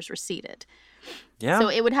coastal waters receded. Yeah. So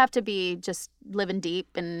it would have to be just living deep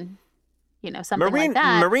and something like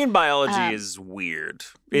that. Marine biology is weird.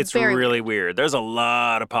 It's very really weird. There's a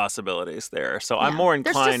lot of possibilities there. So I'm more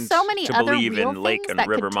There's inclined just so many to other believe real in lake things and that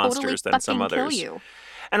river could totally monsters than some fucking kill others. you.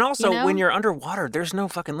 And also, know? when you're underwater, there's no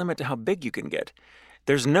fucking limit to how big you can get.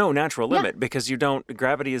 There's no natural limit because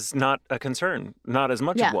gravity is not a concern, not as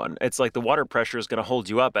much of one. It's like the water pressure is going to hold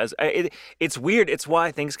you up. It's weird. It's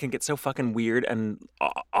why things can get so fucking weird and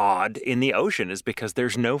odd in the ocean is because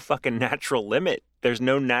there's no fucking natural limit. There's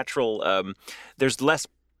no natural, there's less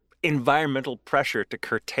environmental pressure to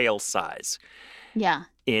curtail size. Yeah.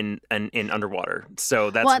 In underwater. So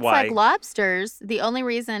that's why. Well, it's like lobsters. The only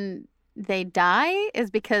reason they die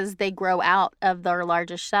is because they grow out of their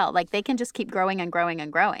largest shell. They can just keep growing and growing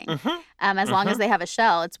and growing. As long as they have a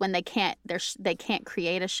shell. It's when they can't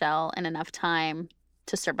create a shell in enough time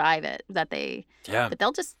to survive it. But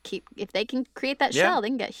they'll just keep, if they can create that Yeah. shell, they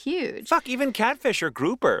can get huge. Fuck, even catfish or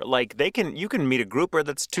grouper. Like you can meet a grouper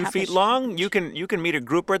that's 2 feet Catfish. long. You can meet a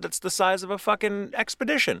grouper that's the size of a fucking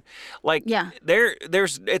expedition. Like Yeah.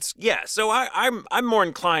 So I'm more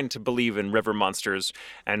inclined to believe in river monsters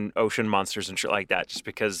and ocean monsters and shit like that, just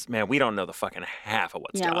because, man, we don't know the fucking half of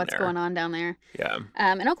what's down there. What's going on down there. Yeah.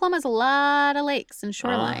 And Oklahoma has a lot of lakes and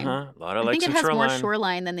shoreline. A lot of I lakes think it and has shoreline. more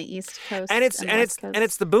shoreline than the East Coast. And it's the and West it's and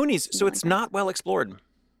it's the boonies, so Something it's like not well explored.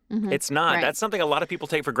 Mhm. It's not. Right. That's something a lot of people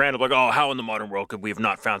take for granted. Like, oh, how in the modern world could we have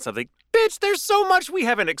not found something? Bitch, there's so much we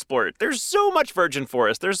haven't explored. There's so much virgin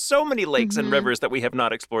forest. There's so many lakes and rivers that we have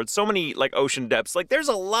not explored. So many like ocean depths. Like, there's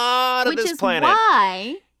a lot of this planet.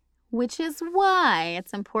 Which is why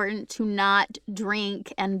it's important to not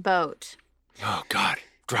drink and boat. Oh God,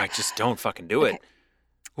 Dry, just don't fucking do it.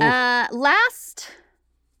 Last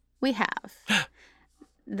we have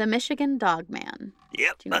the Michigan Dogman.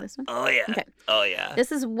 Yep. Do you know this one? Oh yeah. Okay. Oh yeah.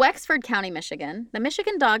 This is Wexford County, Michigan. The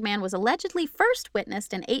Michigan Dogman was allegedly first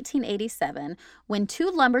witnessed in 1887 when 2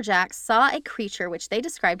 lumberjacks saw a creature which they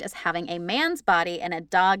described as having a man's body and a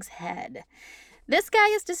dog's head. This guy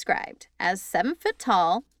is described as 7 foot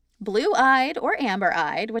tall, blue-eyed or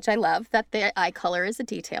amber-eyed, which I love that the eye color is a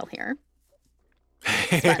detail here.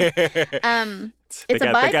 It's fun. They It's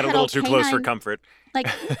a got a little bipedal too close for canine- comfort. Like,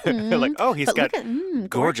 Like, oh, he's but got look at,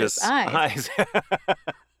 gorgeous eyes.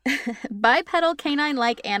 Bipedal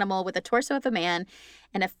canine-like animal with the torso of a man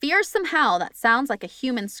and a fearsome howl that sounds like a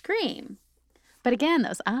human scream. But again,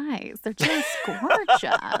 those eyes, they're just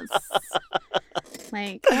gorgeous.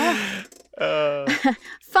 Like,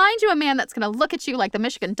 find you a man that's going to look at you like the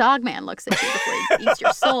Michigan Dogman looks at you before he eats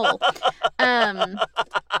your soul.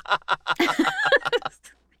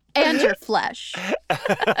 And your flesh.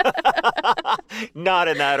 Not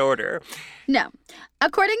in that order. No.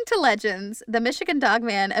 According to legends, the Michigan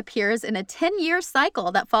Dogman appears in a 10-year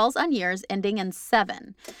cycle that falls on years ending in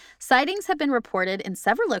 7. Sightings have been reported in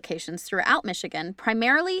several locations throughout Michigan,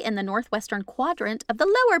 primarily in the northwestern quadrant of the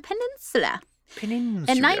Lower Peninsula. In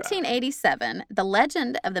 1987, the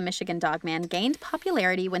legend of the Michigan Dogman gained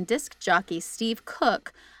popularity when disc jockey Steve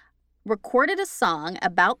Cook recorded a song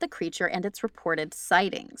about the creature and its reported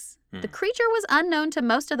sightings. The creature was unknown to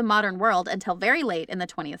most of the modern world until very late in the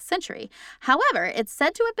 20th century. However, it's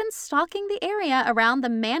said to have been stalking the area around the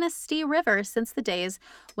Manistee River since the days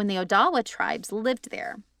when the Odawa tribes lived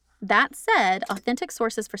there. That said, authentic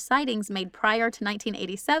sources for sightings made prior to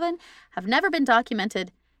 1987 have never been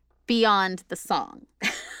documented beyond the song.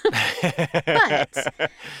 But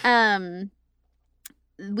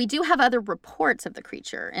we do have other reports of the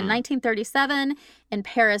creature. In 1937, in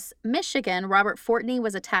Paris, Michigan, Robert Fortney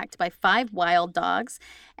was attacked by 5 wild dogs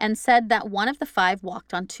and said that one of the 5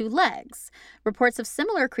 walked on 2 legs. Reports of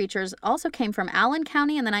similar creatures also came from Allen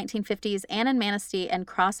County in the 1950s and in Manistee and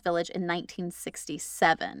Cross Village in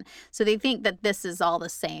 1967. So they think that this is all the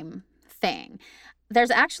same thing.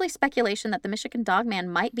 There's actually speculation that the Michigan Dogman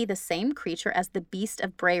might be the same creature as the Beast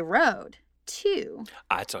of Bray Road, too.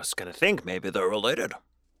 I was going to think maybe they're related.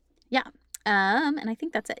 Yeah. And I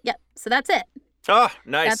think that's it. Yep. So that's it. Oh,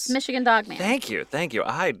 nice. That's Michigan Dogman. Thank you.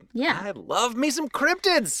 I love me some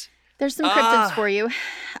cryptids. There's some cryptids for you.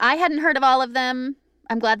 I hadn't heard of all of them.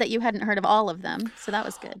 I'm glad that you hadn't heard of all of them. So that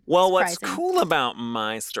was good. Well, Surprising. what's cool about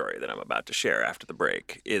my story that I'm about to share after the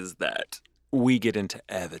break is that we get into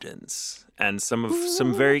evidence and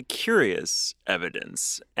some very curious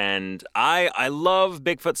evidence. And I love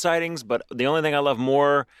Bigfoot sightings, but the only thing I love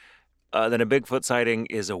more than a Bigfoot sighting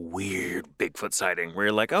is a weird Bigfoot sighting where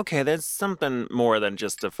you're like, okay, there's something more than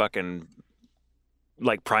just a fucking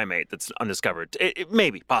like primate that's undiscovered.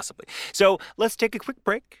 Maybe, possibly. So let's take a quick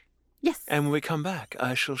break. Yes. And when we come back,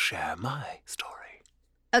 I shall share my story.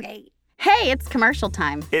 Okay. Hey, it's commercial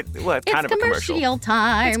time. It's kind of a commercial. Commercial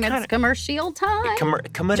time. It's It's commercial time.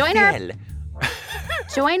 Commercial.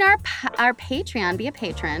 Join our Patreon. Be a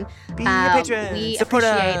patron. Be a patron. We Support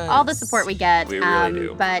appreciate us. all the support we get. We really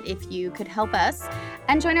do. But if you could help us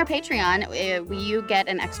and join our Patreon, you get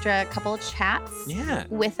an extra couple of chats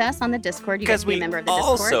with us on the Discord. You get Because to be a we member of the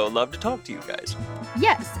Discord. also love to talk to you guys.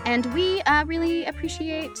 Yes, and we really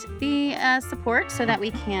appreciate the support so that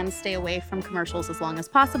we can stay away from commercials as long as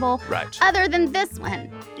possible. Right. Other than this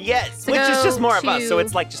one. Yes, So which is just go more of us, so to-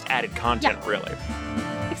 it's like just added content, really.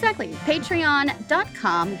 Exactly.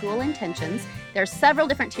 Patreon.com, Ghoul Intentions. There's several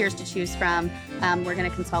different tiers to choose from. We're going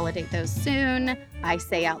to consolidate those soon. I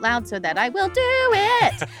say out loud so that I will do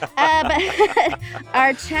it. But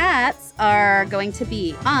our chats are going to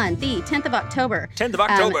be on the 10th of October. 10th of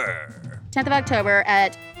October. 10th of October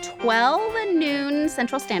at 12 noon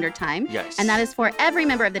Central Standard Time. Yes. And that is for every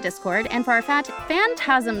member of the Discord. And for our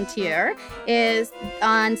Phantasm tier is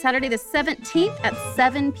on Saturday the 17th at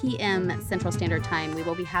 7 p.m. Central Standard Time. We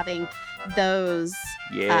will be having those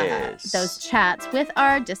chats with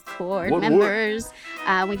our Discord members.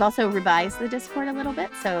 We've also revised the Discord a little bit,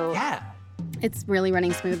 so it's really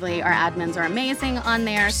running smoothly. Our admins are amazing on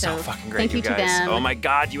there, so fucking great, thank you guys. to them. Oh my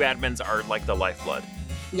God, you admins are like the lifeblood.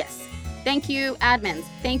 Yes. Thank you, admins.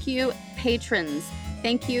 Thank you, patrons.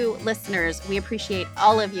 Thank you, listeners. We appreciate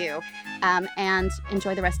all of you, and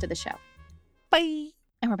enjoy the rest of the show. Bye.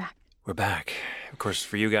 And we're back. We're back. Of course,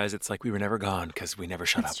 for you guys, it's like we were never gone because we never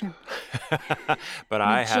shut That's up. True. But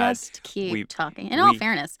we just keep talking. In all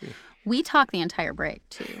fairness, we talk the entire break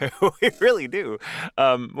too. We really do.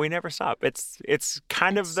 We never stop. It's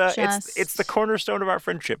kind of it's the cornerstone of our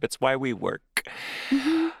friendship. It's why we work.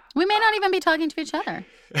 Mm-hmm. We may not even be talking to each other.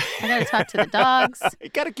 I gotta talk to the dogs. You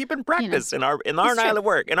gotta keep in practice in our line of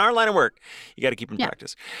work. In our line of work, you gotta keep in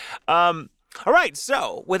practice. All right,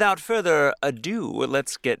 so without further ado,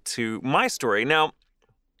 let's get to my story. Now,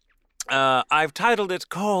 I've titled it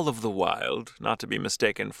Call of the Wild, not to be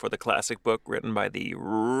mistaken for the classic book written by the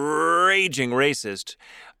raging racist.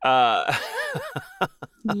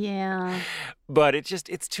 Yeah. But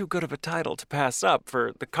it's too good of a title to pass up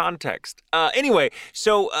for the context. Anyway,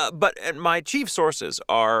 but my chief sources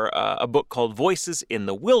are a book called Voices in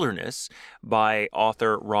the Wilderness by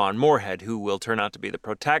author Ron Moorhead, who will turn out to be the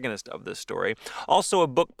protagonist of this story. Also a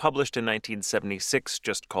book published in 1976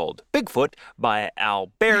 just called Bigfoot by Al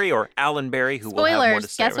Berry or Alan Berry, who will have more to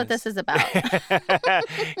say. Guess what this is about.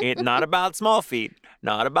 It's not about small feet,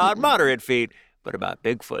 not about moderate feet, but about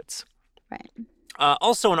Bigfoots. Right.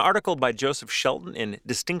 Also, an article by Joseph Shelton in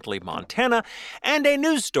Distinctly Montana, and a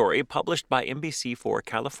news story published by NBC4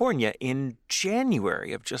 California in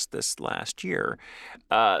January of just this last year.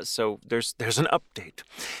 So there's an update.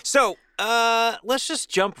 So let's just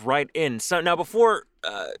jump right in. So now before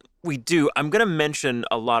we do, I'm going to mention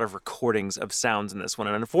a lot of recordings of sounds in this one,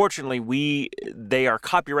 and unfortunately, they are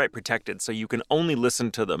copyright protected, so you can only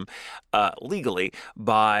listen to them legally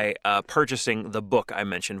by purchasing the book I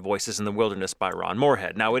mentioned, Voices in the Wilderness by Ron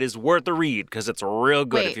Moorhead. Now, it is worth a read because it's real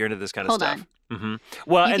good if you're into this kind of stuff. Mm-hmm.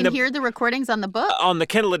 Well, you can hear the recordings on the book? On the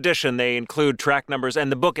Kindle edition, they include track numbers,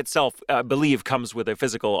 and the book itself, I believe, comes with a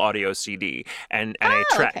physical audio CD and a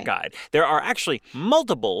track guide. There are actually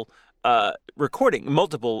multiple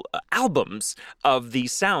albums of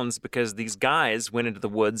these sounds because these guys went into the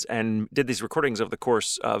woods and did these recordings over the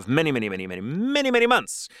course of many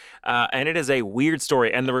months. And it is a weird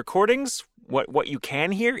story. And the recordings, what you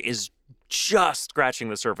can hear is just scratching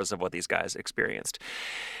the surface of what these guys experienced.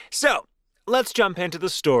 So let's jump into the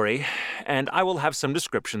story, and I will have some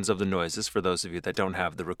descriptions of the noises for those of you that don't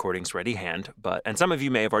have the recordings ready hand. And some of you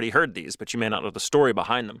may have already heard these, but you may not know the story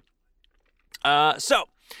behind them.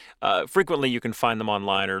 Frequently you can find them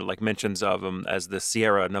online or like mentions of them as the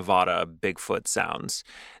Sierra Nevada Bigfoot sounds.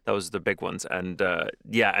 Those are the big ones. And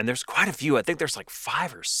and there's quite a few. I think there's like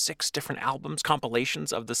 5 or 6 different albums,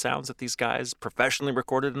 compilations of the sounds that these guys professionally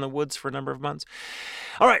recorded in the woods for a number of months.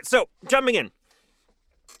 All right, so jumping in.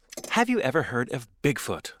 Have you ever heard of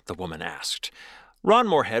Bigfoot? The woman asked. Ron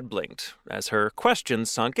Moorhead blinked. As her question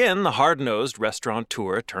sunk in, the hard-nosed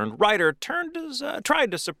restaurateur turned writer tried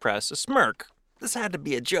to suppress a smirk. This had to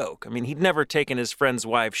be a joke. I mean, he'd never taken his friend's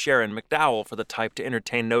wife, Sharon McDowell, for the type to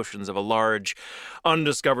entertain notions of a large,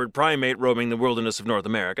 undiscovered primate roaming the wilderness of North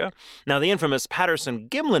America. Now, the infamous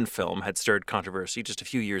Patterson-Gimlin film had stirred controversy just a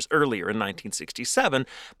few years earlier in 1967,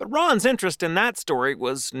 but Ron's interest in that story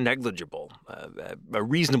was negligible. A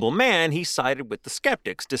reasonable man, he sided with the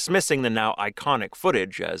skeptics, dismissing the now iconic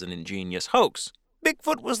footage as an ingenious hoax.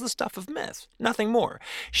 Bigfoot was the stuff of myth, nothing more.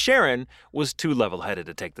 Sharon was too level-headed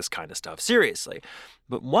to take this kind of stuff seriously.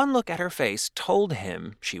 But one look at her face told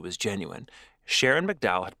him she was genuine. Sharon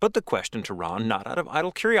McDowell had put the question to Ron not out of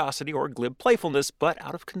idle curiosity or glib playfulness, but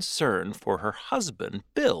out of concern for her husband,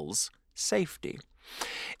 Bill's, safety.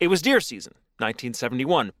 It was deer season.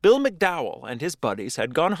 1971, Bill McDowell and his buddies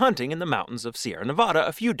had gone hunting in the mountains of Sierra Nevada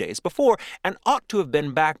a few days before and ought to have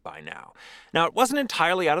been back by now. Now, it wasn't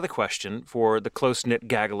entirely out of the question for the close-knit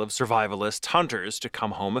gaggle of survivalist hunters to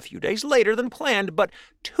come home a few days later than planned, but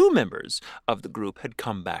 2 members of the group had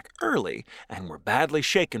come back early and were badly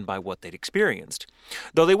shaken by what they'd experienced.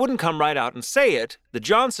 Though they wouldn't come right out and say it, the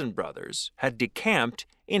Johnson brothers had decamped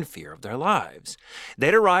in fear of their lives.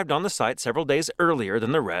 They'd arrived on the site several days earlier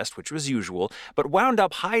than the rest, which was usual, but wound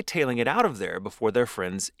up hightailing it out of there before their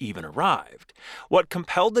friends even arrived. What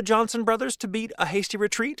compelled the Johnson brothers to beat a hasty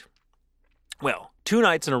retreat? Well, 2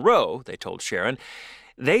 nights in a row, they told Sharon,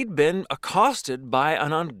 They'd been accosted by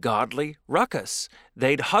an ungodly ruckus.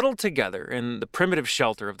 They'd huddled together in the primitive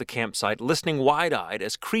shelter of the campsite, listening wide-eyed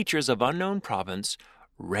as creatures of unknown province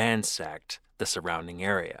ransacked the surrounding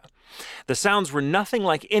area. The sounds were nothing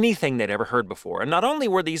like anything they'd ever heard before, and not only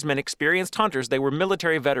were these men experienced hunters, they were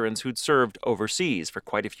military veterans who'd served overseas for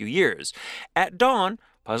quite a few years. At dawn,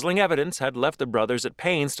 puzzling evidence had left the brothers at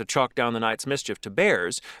pains to chalk down the night's mischief to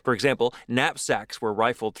bears. For example, knapsacks were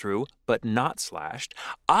rifled through, but not slashed.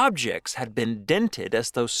 Objects had been dented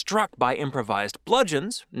as though struck by improvised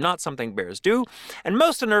bludgeons, not something bears do. And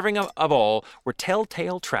most unnerving of all were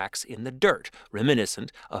telltale tracks in the dirt,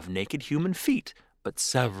 reminiscent of naked human feet, but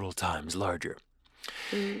several times larger.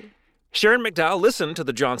 Sharon McDowell listened to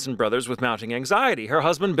the Johnson brothers with mounting anxiety. Her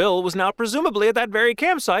husband Bill was now presumably at that very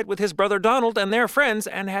campsite with his brother Donald and their friends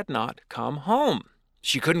and had not come home.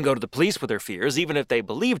 She couldn't go to the police with her fears, even if they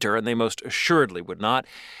believed her, and they most assuredly would not.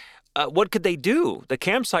 What could they do? The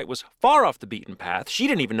campsite was far off the beaten path. She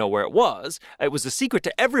didn't even know where it was. It was a secret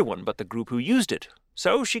to everyone but the group who used it.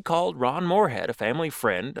 So she called Ron Moorhead, a family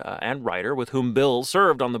friend and writer with whom Bill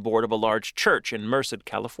served on the board of a large church in Merced,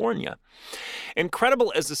 California.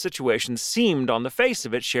 Incredible as the situation seemed on the face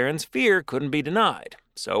of it, Sharon's fear couldn't be denied.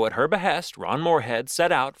 So at her behest, Ron Moorhead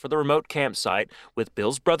set out for the remote campsite with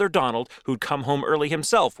Bill's brother Donald, who'd come home early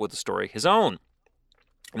himself with a story his own.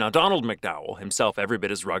 Now, Donald McDowell, himself every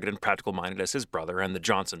bit as rugged and practical-minded as his brother and the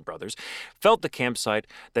Johnson brothers, felt the campsite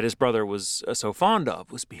that his brother was so fond of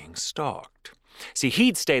was being stalked. See,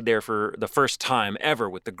 he'd stayed there for the first time ever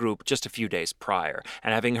with the group just a few days prior,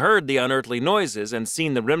 and having heard the unearthly noises and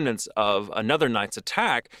seen the remnants of another night's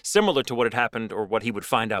attack, similar to what had happened or what he would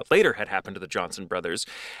find out later had happened to the Johnson brothers,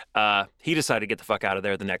 he decided to get the fuck out of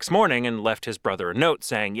there the next morning and left his brother a note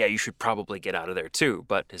saying, yeah, you should probably get out of there too,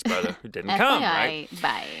 but his brother didn't come, right?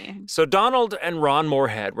 Bye. So Donald and Ron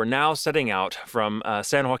Moorhead were now setting out from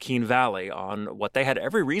San Joaquin Valley on what they had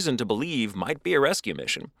every reason to believe might be a rescue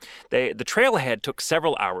mission. The trailhead took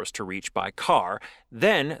several hours to reach by car.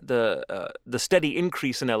 Then the steady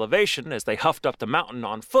increase in elevation as they huffed up the mountain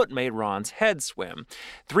on foot made Ron's head swim.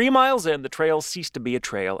 3 miles in, the trail ceased to be a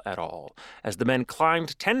trail at all, as the men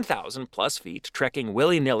climbed 10,000 plus feet, trekking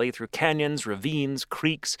willy-nilly through canyons, ravines,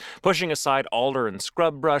 creeks, pushing aside alder and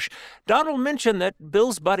scrub brush. Donald mentioned that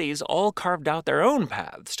Bill's buddies all carved out their own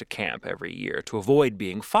paths to camp every year to avoid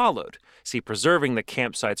being followed. See, preserving the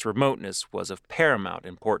campsite's remoteness was of paramount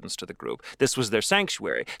importance to the group. This was their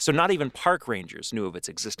sanctuary, so not even park rangers knew of its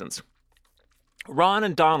existence. Ron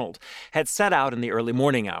and Donald had set out in the early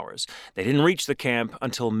morning hours. They didn't reach the camp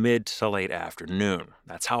until mid to late afternoon.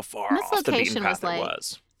 That's how far off the beaten path it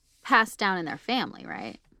was. Passed down in their family,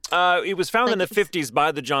 right? It was found in the 50s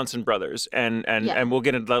by the Johnson brothers, and we'll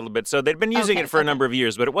get into that a little bit. So they'd been using it for a number of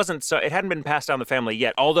years, but it wasn't. So it hadn't been passed down the family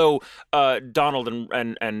yet. Although Donald and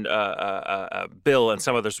Bill and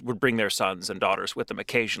some others would bring their sons and daughters with them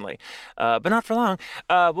occasionally, but not for long.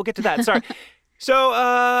 We'll get to that. Sorry. So,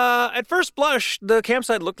 at first blush, the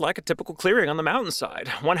campsite looked like a typical clearing on the mountainside.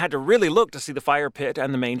 One had to really look to see the fire pit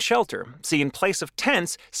and the main shelter. See, in place of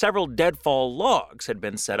tents, several deadfall logs had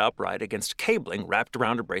been set upright against cabling wrapped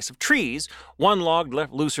around a brace of trees, one log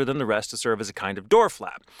left looser than the rest to serve as a kind of door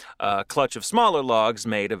flap. A clutch of smaller logs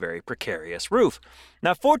made a very precarious roof.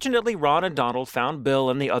 Now, fortunately, Ron and Donald found Bill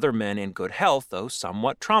and the other men in good health, though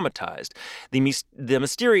somewhat traumatized. The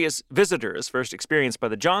mysterious visitors first experienced by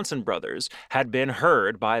the Johnson brothers had been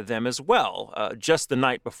heard by them as well, just the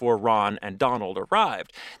night before Ron and Donald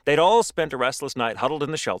arrived. They'd all spent a restless night huddled in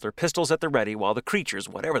the shelter, pistols at the ready, while the creatures,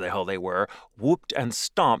 whatever the hell they were, whooped and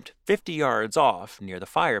stomped 50 yards off near the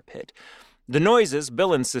fire pit. The noises,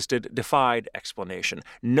 Bill insisted, defied explanation.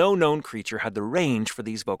 No known creature had the range for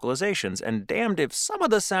these vocalizations, and damned if some of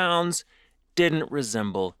the sounds didn't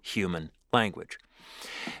resemble human language.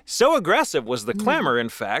 So aggressive was the clamor, in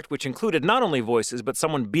fact, which included not only voices, but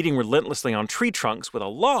someone beating relentlessly on tree trunks with a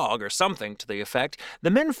log or something to the effect, the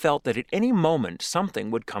men felt that at any moment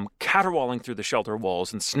something would come caterwauling through the shelter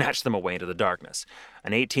walls and snatch them away into the darkness.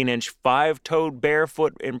 An 18-inch, 5-toed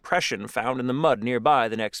barefoot impression found in the mud nearby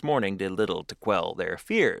the next morning did little to quell their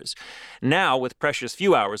fears. Now, with precious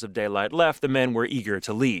few hours of daylight left, the men were eager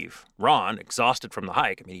to leave. Ron, exhausted from the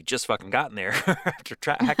hike, he'd just fucking gotten there after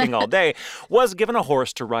hacking all day, was given a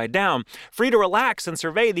horse to ride down. Free to relax and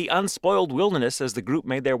survey the unspoiled wilderness as the group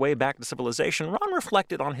made their way back to civilization, Ron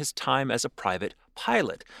reflected on his time as a private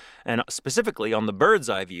pilot, and specifically on the bird's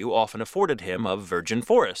eye view often afforded him of virgin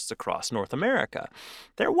forests across North America.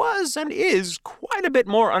 There was and is quite a bit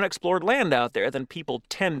more unexplored land out there than people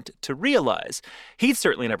tend to realize. He'd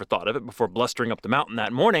certainly never thought of it before blustering up the mountain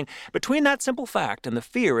that morning. Between that simple fact and the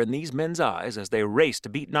fear in these men's eyes as they raced to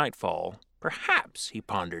beat nightfall, perhaps, he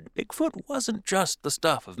pondered, Bigfoot wasn't just the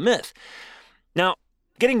stuff of myth. Now,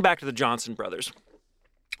 getting back to the Johnson brothers,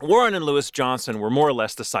 Warren and Lewis Johnson were more or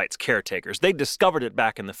less the site's caretakers. They'd discovered it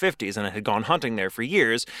back in the 50s and had gone hunting there for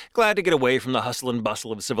years, glad to get away from the hustle and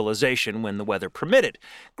bustle of civilization when the weather permitted.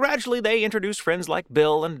 Gradually, they introduced friends like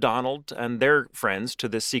Bill and Donald and their friends to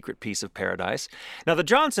this secret piece of paradise. Now, the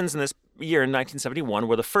Johnsons in this year in 1971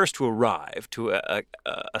 were the first to arrive to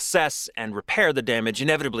assess and repair the damage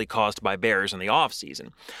inevitably caused by bears in the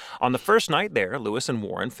off-season. On the first night there, Lewis and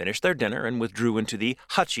Warren finished their dinner and withdrew into the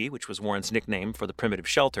hutchie, which was Warren's nickname for the primitive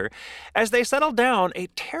shelter. As they settled down, a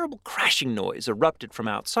terrible crashing noise erupted from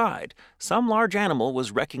outside. Some large animal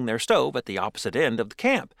was wrecking their stove at the opposite end of the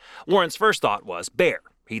camp. Warren's first thought was bear.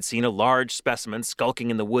 He'd seen a large specimen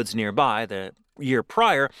skulking in the woods nearby the year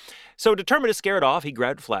prior, so determined to scare it off, he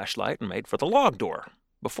grabbed a flashlight and made for the log door.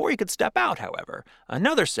 Before he could step out, however,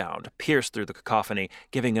 another sound pierced through the cacophony,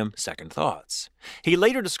 giving him second thoughts. He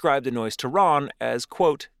later described the noise to Ron as,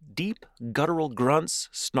 quote, deep, guttural grunts,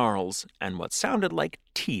 snarls, and what sounded like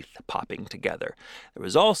teeth popping together. There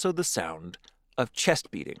was also the sound of chest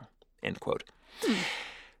beating, end quote.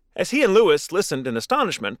 As he and Lewis listened in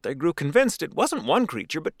astonishment, they grew convinced it wasn't one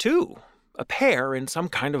creature, but two. A pair in some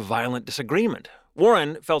kind of violent disagreement.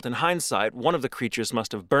 Warren felt in hindsight one of the creatures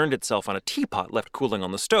must have burned itself on a teapot left cooling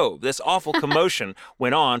on the stove. This awful commotion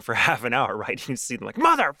went on for half an hour, right? You see them like,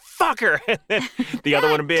 motherfucker! And then the other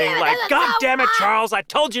one being like, God damn it, Charles, I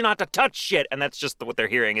told you not to touch shit! And that's just what they're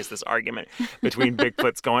hearing is this argument between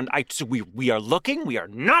Bigfoots going, so we are looking, we are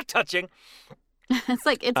not touching. It's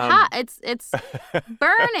like, it's hot, it's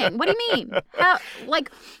burning. What do you mean? How,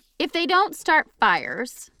 like, if they don't start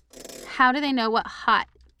fires, how do they know what hot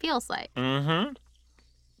feels like? Mm-hmm.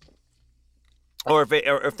 Or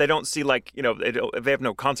if they don't see, like, you know, if they have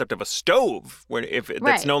no concept of a stove, where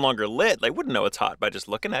that's no longer lit, they wouldn't know it's hot by just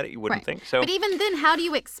looking at it. You wouldn't think so. But even then, how do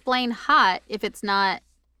you explain hot if it's not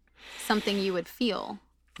something you would feel?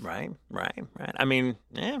 Right. I mean,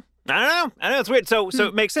 yeah. I don't know. It's weird. So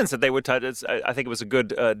it makes sense that they would touch. I think it was a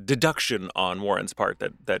good deduction on Warren's part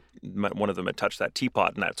that one of them had touched that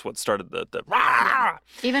teapot, and that's what started the rah!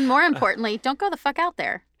 Even more importantly, don't go the fuck out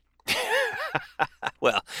there.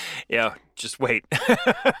 Well, yeah, just wait.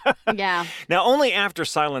 Yeah. Now, only after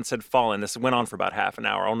silence had fallen, this went on for about half an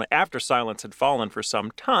hour, only after silence had fallen for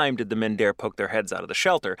some time did the men dare poke their heads out of the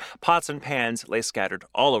shelter. Pots and pans lay scattered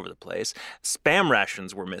all over the place. Spam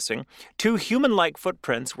rations were missing. 2 human-like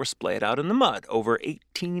footprints were splayed out in the mud, over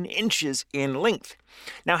 18 inches in length.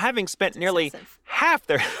 Now, having spent nearly half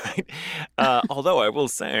their... although I will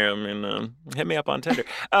say, I mean, hit me up on Tinder.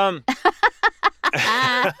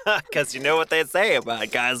 Because you know what they say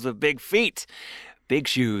about guys with big feet. Big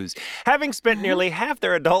shoes. Having spent nearly half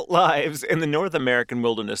their adult lives in the North American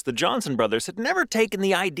wilderness, the Johnson brothers had never taken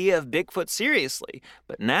the idea of Bigfoot seriously.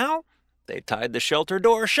 But now, they tied the shelter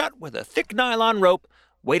door shut with a thick nylon rope,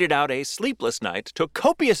 waited out a sleepless night, took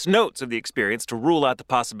copious notes of the experience to rule out the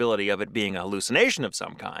possibility of it being a hallucination of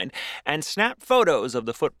some kind, and snapped photos of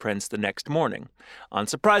the footprints the next morning.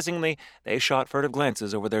 Unsurprisingly, they shot furtive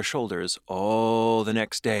glances over their shoulders all the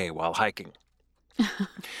next day while hiking.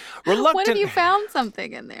 What if you found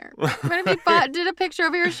something in there? What if you did a picture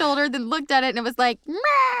over your shoulder, then looked at it, and it was like,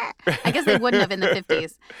 meh! I guess they wouldn't have in the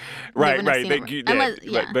 50s. Right.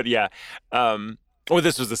 But yeah. Well,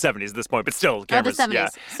 this was the 70s at this point, but still, cameras. The 70s. Yeah.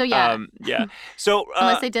 So, yeah. Yeah. So,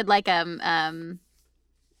 unless they did like,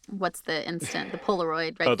 what's the instant? The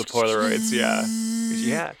Polaroid, right? Oh, the Polaroids, yeah.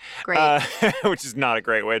 Yeah. Great. Which is not a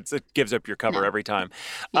great way. It gives up your cover every time.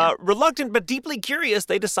 Yeah. Reluctant but deeply curious,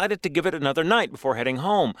 they decided to give it another night before heading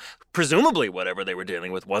home. Presumably, whatever they were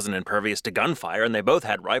dealing with wasn't impervious to gunfire, and they both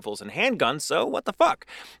had rifles and handguns, so what the fuck?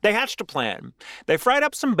 They hatched a plan. They fried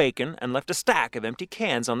up some bacon and left a stack of empty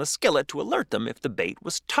cans on the skillet to alert them if the bait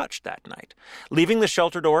was touched that night. Leaving the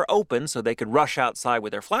shelter door open so they could rush outside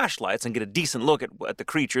with their flashlights and get a decent look at the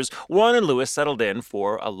creatures, Warren and Lewis settled in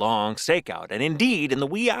for a long stakeout, and indeed, in the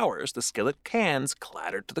wee hours, the skillet cans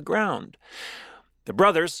clattered to the ground. The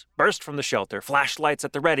brothers burst from the shelter, flashlights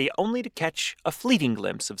at the ready, only to catch a fleeting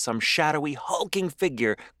glimpse of some shadowy, hulking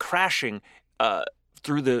figure crashing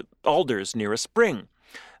through the alders near a spring.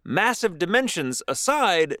 Massive dimensions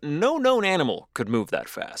aside, no known animal could move that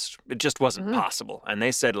fast. It just wasn't possible, and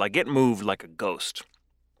they said, like, it moved like a ghost.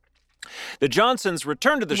 The Johnsons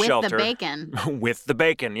returned to the shelter. With the bacon. With the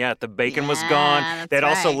bacon, yeah. The bacon was Yeah, gone. that's They'd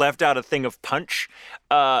also right. left out a thing of punch,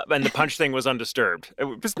 and the punch thing was undisturbed.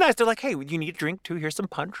 It was nice. They're like, hey, you need a drink too? Here's some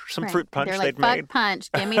punch, some Right. fruit punch They're like, they'd fuck made.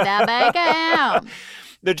 punch. Give me that bacon.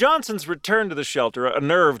 The Johnsons returned to the shelter,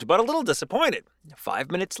 unnerved but a little disappointed.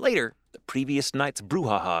 5 minutes later, the previous night's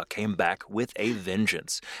brouhaha came back with a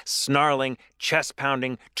vengeance. Snarling,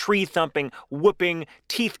 chest-pounding, tree-thumping, whooping,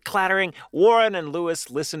 teeth-clattering, Warren and Lewis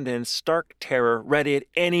listened in stark terror, ready at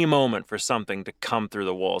any moment for something to come through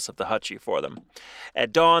the walls of the hutchie for them.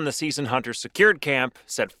 At dawn, the seasoned hunters secured camp,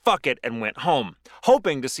 said fuck it, and went home,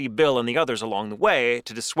 hoping to see Bill and the others along the way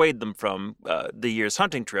to dissuade them from the year's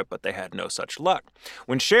hunting trip, but they had no such luck.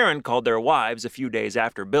 When Sharon called their wives a few days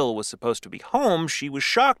after Bill was supposed to be home, she was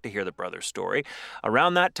shocked to hear the brother's story.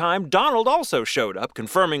 Around that time, Donald also showed up,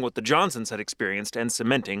 confirming what the Johnsons had experienced and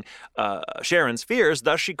cementing Sharon's fears.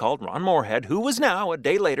 Thus, she called Ron Moorhead, who was now, a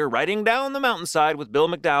day later, riding down the mountainside with Bill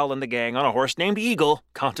McDowell and the gang on a horse named Eagle,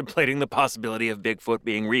 contemplating the possibility of Bigfoot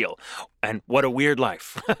being real. And what a weird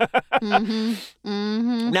life.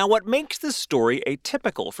 Now, what makes this story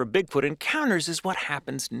atypical for Bigfoot encounters is what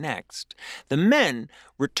happens next. The men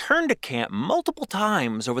returned to camp multiple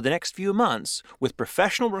times over the next few months with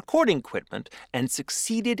professional recording equipment and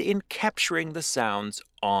succeeded in capturing the sounds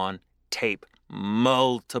on tape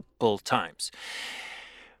multiple times.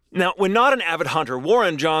 Now, when not an avid hunter,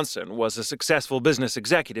 Warren Johnson was a successful business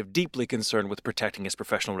executive deeply concerned with protecting his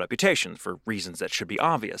professional reputation for reasons that should be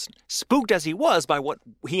obvious. Spooked as he was by what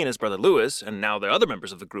he and his brother Lewis, and now the other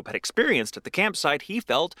members of the group, had experienced at the campsite, he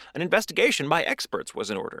felt an investigation by experts was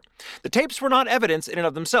in order. The tapes were not evidence in and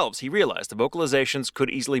of themselves. He realized the vocalizations could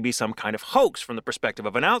easily be some kind of hoax from the perspective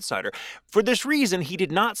of an outsider. For this reason, he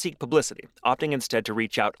did not seek publicity, opting instead to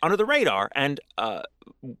reach out under the radar and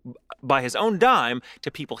by his own dime to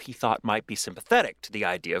people he thought might be sympathetic to the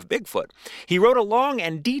idea of Bigfoot. He wrote a long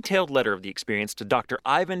and detailed letter of the experience to Dr.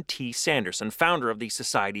 Ivan T. Sanderson, founder of the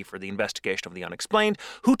Society for the Investigation of the Unexplained,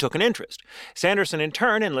 who took an interest. Sanderson, in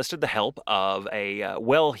turn, enlisted the help of a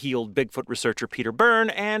well-heeled Bigfoot researcher Peter Byrne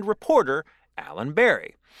and reporter Alan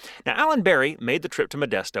Barry. Now, Alan Barry made the trip to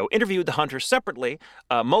Modesto, interviewed the hunters separately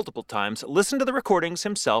multiple times, listened to the recordings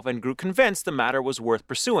himself, and grew convinced the matter was worth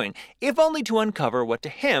pursuing, if only to uncover what to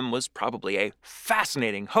him was probably a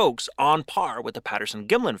fascinating hoax on par with the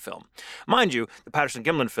Patterson-Gimlin film. Mind you, the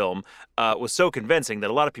Patterson-Gimlin film was so convincing that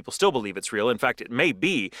a lot of people still believe it's real. In fact, it may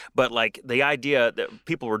be, but like the idea that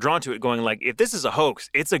people were drawn to it going like, if this is a hoax,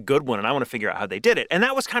 it's a good one, and I want to figure out how they did it. And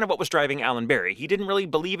that was kind of what was driving Alan Barry. He didn't really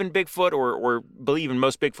believe in Bigfoot or believe in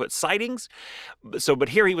most Bigfoot sightings. But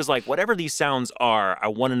here he was like, whatever these sounds are, I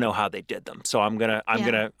want to know how they did them. So I'm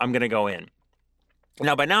gonna go in.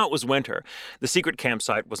 Now, by now it was winter. The secret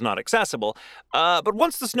campsite was not accessible, but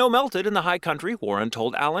once the snow melted in the high country, Warren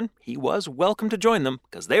told Alan he was welcome to join them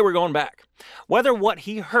because they were going back. Whether what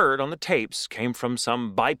he heard on the tapes came from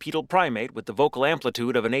some bipedal primate with the vocal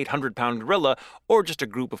amplitude of an 800-pound gorilla or just a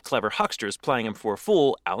group of clever hucksters playing him for a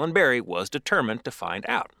fool, Alan Barry was determined to find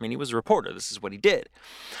out. I mean, he was a reporter. This is what he did.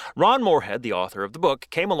 Ron Moorhead, the author of the book,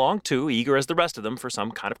 came along too, eager as the rest of them for some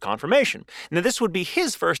kind of confirmation. Now, this would be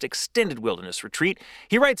his first extended wilderness retreat.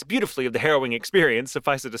 He writes beautifully of the harrowing experience.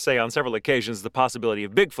 Suffice it to say, on several occasions, the possibility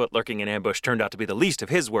of Bigfoot lurking in ambush turned out to be the least of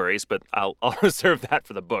his worries, but I'll reserve that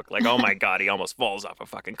for the book. Like, oh my God, he almost falls off a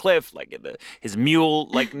fucking cliff. Like, his mule,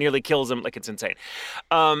 like, nearly kills him. Like, it's insane.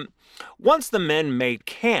 Once the men made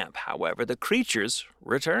camp, however, the creatures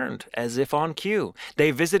returned, as if on cue. They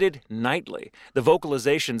visited nightly, the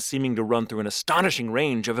vocalizations seeming to run through an astonishing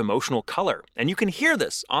range of emotional color. And you can hear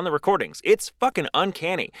this on the recordings. It's fucking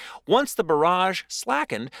uncanny. Once the barrage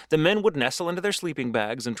slackened, the men would nestle into their sleeping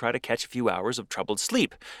bags and try to catch a few hours of troubled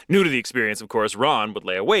sleep. New to the experience, of course, Ron would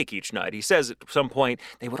lay awake each night. He says at some point,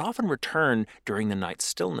 they would often return during the night's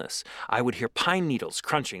stillness. I would hear pine needles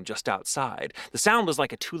crunching just outside. The sound was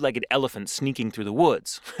like a two-legged elephant sneaking through the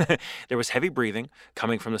woods. There was heavy breathing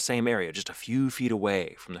coming from the same area, just a few feet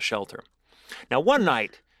away from the shelter. Now, one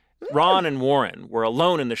night, Ron and Warren were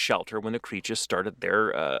alone in the shelter when the creatures started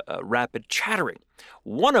their rapid chattering.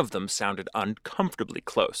 One of them sounded uncomfortably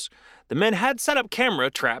close. The men had set up camera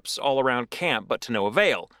traps all around camp, but to no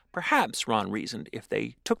avail. Perhaps, Ron reasoned, if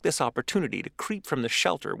they took this opportunity to creep from the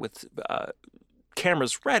shelter with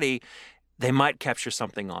cameras ready, they might capture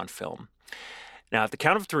something on film. Now, at the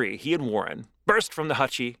count of three, he and Warren burst from the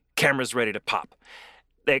hutchie, cameras ready to pop.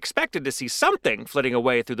 They expected to see something flitting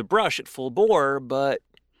away through the brush at full bore, but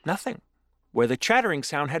nothing. Where the chattering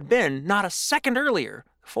sound had been not a second earlier,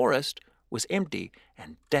 the forest was empty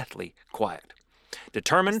and deathly quiet.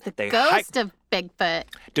 Determined, they Ghost of Bigfoot.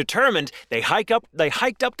 Determined, they hiked up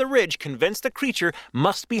the ridge, convinced the creature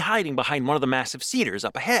must be hiding behind one of the massive cedars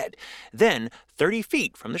up ahead. Then, 30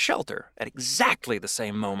 feet from the shelter, at exactly the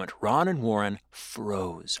same moment, Ron and Warren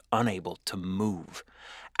froze, unable to move.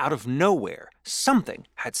 Out of nowhere, something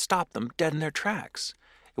had stopped them dead in their tracks.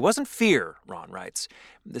 It wasn't fear, Ron writes.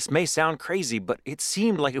 This may sound crazy, but it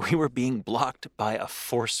seemed like we were being blocked by a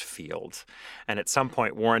force field. And at some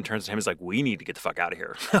point, Warren turns to him and is like, we need to get the fuck out of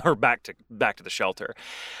here, or back to the shelter.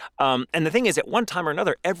 And the thing is, at one time or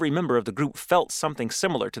another, every member of the group felt something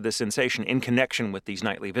similar to this sensation in connection with these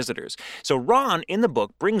nightly visitors. So Ron, in the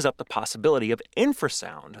book, brings up the possibility of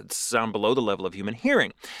infrasound, sound below the level of human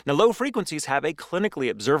hearing. Now, low frequencies have a clinically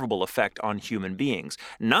observable effect on human beings.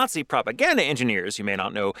 Nazi propaganda engineers, you may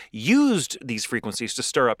not know, used these frequencies to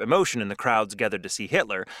stir up emotion in the crowds gathered to see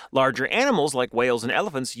Hitler. Larger animals like whales and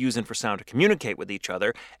elephants use infrasound to communicate with each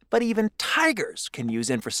other, but even tigers can use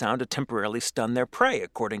infrasound to temporarily stun their prey,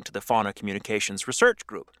 according to the Fauna Communications Research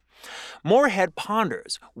Group. Moorhead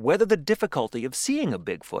ponders whether the difficulty of seeing a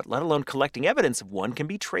Bigfoot, let alone collecting evidence of one, can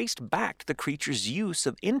be traced back to the creature's use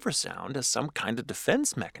of infrasound as some kind of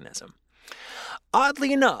defense mechanism.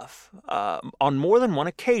 Oddly enough, on more than one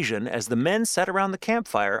occasion, as the men sat around the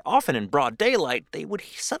campfire, often in broad daylight, they would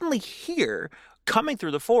suddenly hear, coming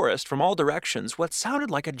through the forest from all directions, what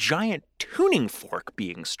sounded like a giant tuning fork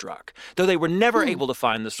being struck, though they were never able to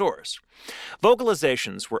find the source.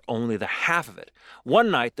 Vocalizations were only the half of it.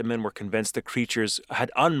 One night, the men were convinced the creatures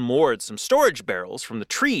had unmoored some storage barrels from the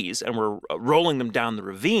trees and were rolling them down the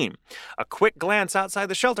ravine. A quick glance outside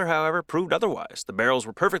the shelter, however, proved otherwise. The barrels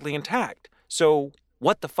were perfectly intact. So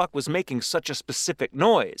what the fuck was making such a specific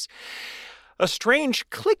noise? A strange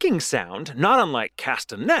clicking sound, not unlike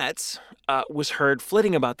castanets, was heard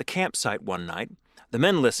flitting about the campsite one night. The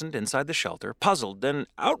men listened inside the shelter, puzzled, then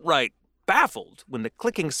outright baffled when the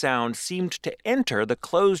clicking sound seemed to enter the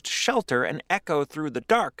closed shelter and echo through the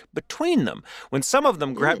dark between them. When some of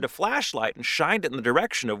them grabbed a flashlight and shined it in the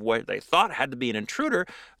direction of what they thought had to be an intruder,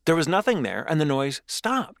 there was nothing there, and the noise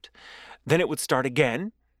stopped. Then it would start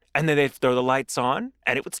again, and then they'd throw the lights on,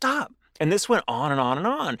 and it would stop. And this went on and on and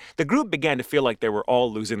on. The group began to feel like they were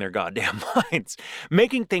all losing their goddamn minds.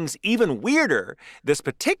 Making things even weirder, this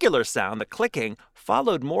particular sound, the clicking,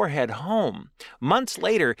 followed Moorhead home. Months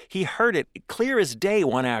later, he heard it clear as day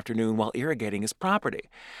one afternoon while irrigating his property.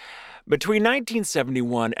 Between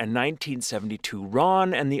 1971 and 1972,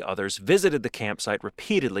 Ron and the others visited the campsite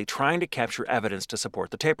repeatedly, trying to capture evidence to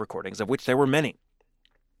support the tape recordings, of which there were many.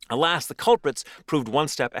 Alas, the culprits proved one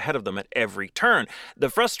step ahead of them at every turn.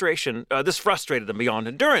 This frustrated them beyond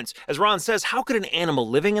endurance. As Ron says, how could an animal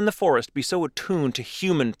living in the forest be so attuned to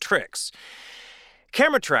human tricks?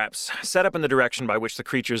 Camera traps set up in the direction by which the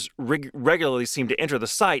creatures regularly seemed to enter the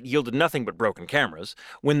site yielded nothing but broken cameras.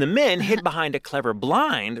 When the men hid behind a clever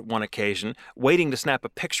blind one occasion, waiting to snap a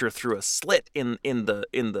picture through a slit in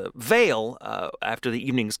the veil after the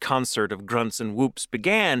evening's concert of grunts and whoops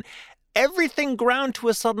began, everything ground to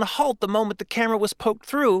a sudden halt the moment the camera was poked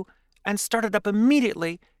through and started up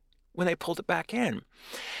immediately when they pulled it back in.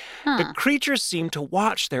 The creatures seemed to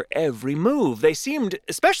watch their every move. They seemed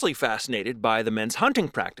especially fascinated by the men's hunting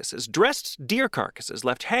practices. Dressed deer carcasses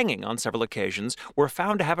left hanging on several occasions were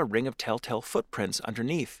found to have a ring of telltale footprints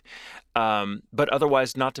underneath, but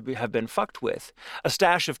otherwise not to have been fucked with. A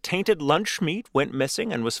stash of tainted lunch meat went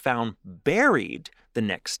missing and was found buried the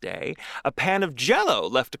next day. A pan of Jell-O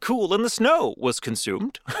left to cool in the snow was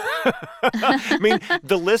consumed. I mean,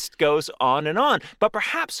 the list goes on and on. But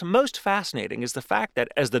perhaps most fascinating is the fact that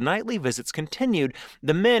as the nightly visits continued,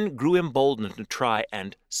 the men grew emboldened to try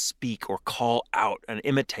and speak or call out and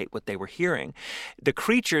imitate what they were hearing. The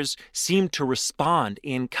creatures seemed to respond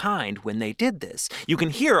in kind when they did this. You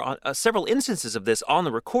can hear several instances of this on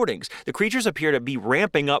the recordings. The creatures appear to be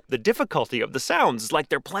ramping up the difficulty of the sounds. It's like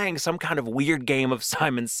they're playing some kind of weird game of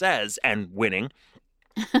Simon Says and winning.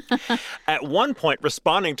 At one point,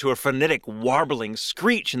 responding to a frenetic warbling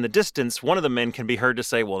screech in the distance, one of the men can be heard to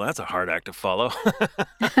say, well, that's a hard act to follow.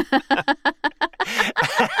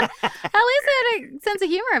 At least they had a sense of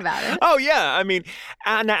humor about it. Oh, yeah. I mean,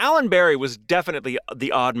 now Alan Barry was definitely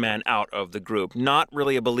the odd man out of the group. Not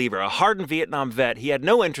really a believer. A hardened Vietnam vet, he had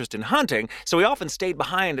no interest in hunting, so he often stayed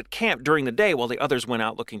behind at camp during the day while the others went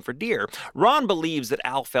out looking for deer. Ron believes that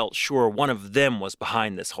Al felt sure one of them was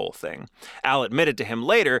behind this whole thing. Al admitted to him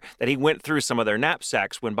later that he went through some of their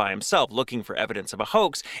knapsacks when by himself looking for evidence of a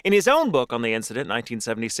hoax. In his own book on the incident,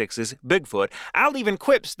 1976's Bigfoot, Al even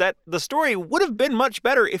quips that the story would have been much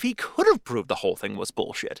better if he could have proved the whole thing was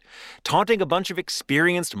bullshit. Taunting a bunch of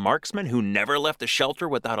experienced marksmen who never left the shelter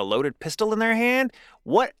without a loaded pistol in their hand?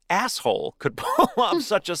 What asshole could pull off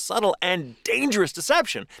such a subtle and dangerous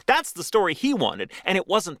deception? That's the story he wanted, and it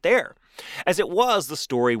wasn't there. As it was, the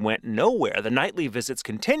story went nowhere. The nightly visits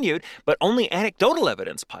continued, but only anecdotal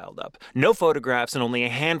evidence piled up. No photographs and only a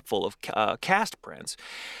handful of cast prints.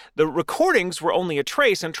 The recordings were only a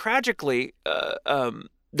trace, and tragically,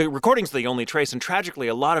 the recordings are the only trace, and tragically,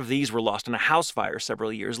 a lot of these were lost in a house fire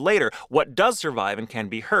several years later. What does survive and can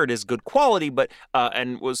be heard is good quality, but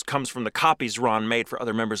comes from the copies Ron made for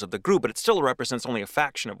other members of the group, but it still represents only a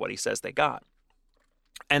fraction of what he says they got.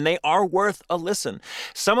 And they are worth a listen.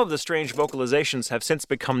 Some of the strange vocalizations have since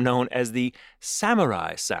become known as the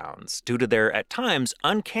samurai sounds, due to their, at times,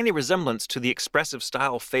 uncanny resemblance to the expressive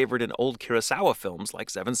style favored in old Kurosawa films like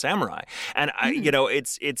Seven Samurai. And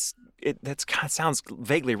that kind of sounds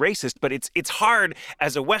vaguely racist, but it's hard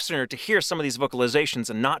as a Westerner to hear some of these vocalizations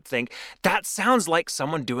and not think that sounds like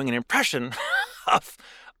someone doing an impression of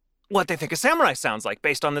what they think a samurai sounds like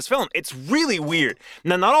based on this film. It's really weird.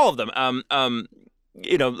 Now, not all of them.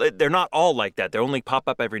 They're not all like that. They only pop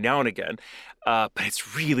up every now and again. But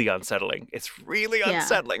it's really unsettling. It's really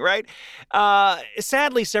unsettling, right?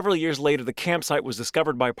 Sadly, several years later, the campsite was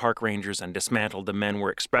discovered by park rangers and dismantled. The men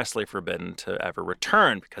were expressly forbidden to ever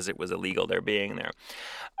return because it was illegal their being there.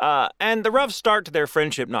 And the rough start to their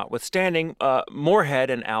friendship notwithstanding, Moorhead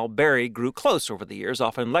and Al Berry grew close over the years,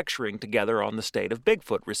 often lecturing together on the state of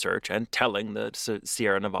Bigfoot research and telling the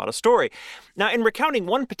Sierra Nevada story. Now, in recounting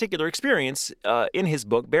one particular experience in his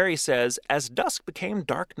book, Berry says, "As dusk became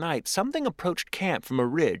dark night, something approached camp from a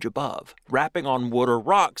ridge above, rapping on wood or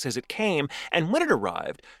rocks as it came, and when it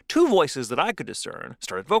arrived, two voices that I could discern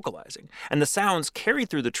started vocalizing, and the sounds carried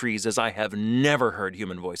through the trees as I have never heard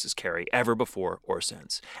human voices carry ever before or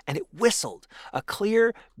since. And it whistled, a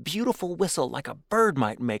clear, beautiful whistle like a bird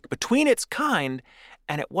might make between its kind,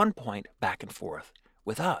 and at one point back and forth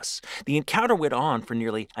with us. The encounter went on for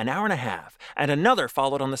nearly an hour and a half, and another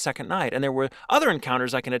followed on the second night, and there were other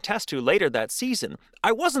encounters I can attest to later that season.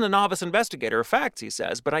 I wasn't a novice investigator of facts," he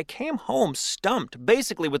says, "but I came home stumped,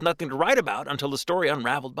 basically with nothing to write about until the story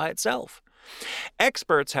unraveled by itself."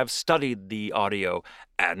 Experts have studied the audio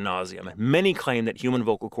ad nauseum. Many claim that human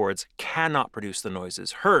vocal cords cannot produce the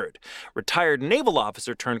noises heard. Retired naval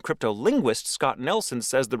officer turned cryptolinguist Scott Nelson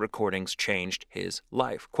says the recordings changed his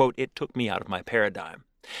life. Quote, "It took me out of my paradigm."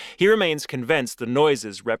 He remains convinced the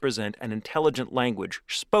noises represent an intelligent language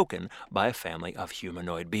spoken by a family of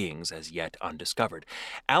humanoid beings as yet undiscovered.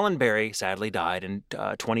 Alan Berry sadly died in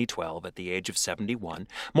 2012 at the age of 71.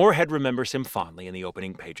 Moorhead remembers him fondly in the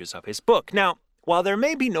opening pages of his book. Now, while there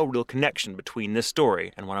may be no real connection between this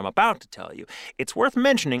story and what I'm about to tell you, it's worth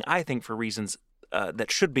mentioning, I think, for reasons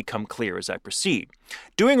that should become clear as I proceed.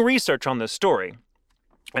 Doing research on this story,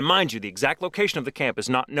 and mind you, the exact location of the camp is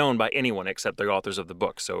not known by anyone except the authors of the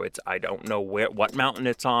book. So I don't know what mountain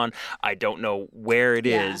it's on. I don't know where it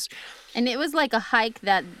is. And it was like a hike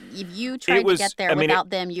that if you tried to get there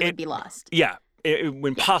without them, you would be lost. Yeah.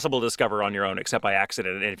 Impossible to discover on your own except by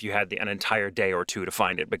accident, and if you had an entire day or two to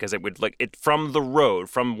find it, because it would from the road,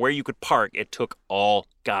 from where you could park, it took all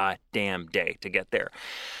goddamn day to get there.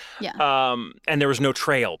 Yeah. And there was no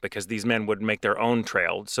trail because these men would make their own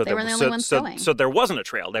trail. So they were the only ones going. So there wasn't a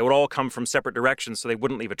trail. They would all come from separate directions, so they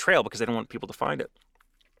wouldn't leave a trail because they don't want people to find it.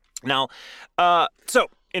 Now,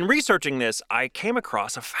 in researching this, I came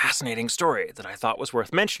across a fascinating story that I thought was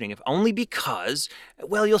worth mentioning, if only because,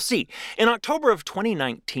 well, you'll see. In October of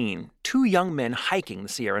 2019, two young men hiking the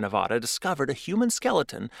Sierra Nevada discovered a human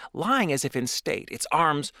skeleton lying as if in state, its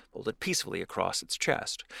arms folded peacefully across its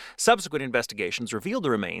chest. Subsequent investigations revealed the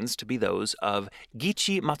remains to be those of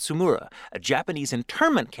Gichi Matsumura, a Japanese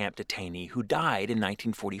internment camp detainee who died in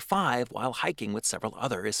 1945 while hiking with several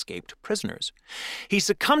other escaped prisoners. He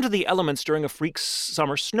succumbed to the elements during a freak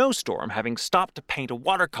summer snowstorm, having stopped to paint a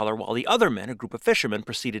watercolor while the other men, a group of fishermen,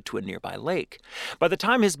 proceeded to a nearby lake. By the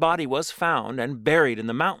time his body was found and buried in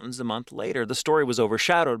the mountains a month later, the story was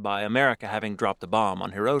overshadowed by America having dropped a bomb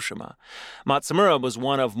on Hiroshima. Matsumura was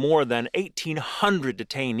one of more than 1,800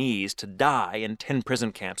 detainees to die in 10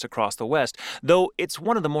 prison camps across the West, though it's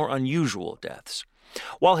one of the more unusual deaths.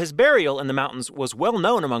 While his burial in the mountains was well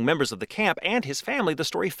known among members of the camp and his family, the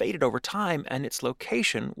story faded over time and its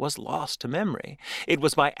location was lost to memory. It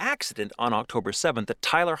was by accident on October 7th that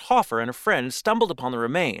Tyler Hoffer and a friend stumbled upon the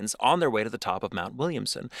remains on their way to the top of Mount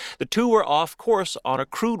Williamson. The two were off course on a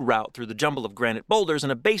crude route through the jumble of granite boulders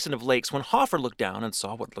and a basin of lakes when Hoffer looked down and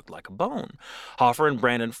saw what looked like a bone. Hoffer and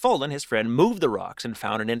Brandon Fullen, his friend, moved the rocks and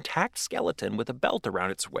found an intact skeleton with a belt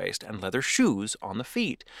around its waist and leather shoes on the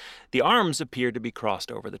feet. The arms appeared to be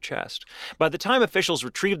crossed over the chest. By the time officials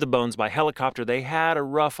retrieved the bones by helicopter, they had a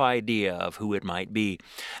rough idea of who it might be.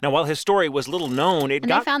 Now, while his story was little known, they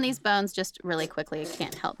found these bones, just really quickly, I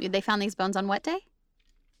can't help you. They found these bones on what day?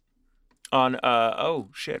 On, oh,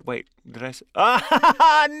 shit, wait, did I say?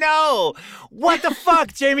 No! What the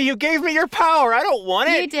fuck, Jamie? You gave me your power. I don't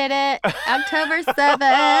want it. You did it. October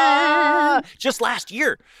 7th. Just last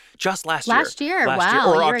year. Last year.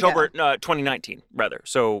 Wow. Or October 2019, rather.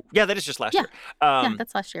 So, yeah, that is just last year. Yeah,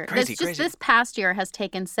 that's last year. Crazy. This past year has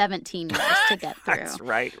taken 17 years to get through. That's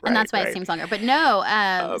right. And that's why it seems longer. But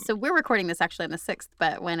no, so we're recording this actually on the 6th,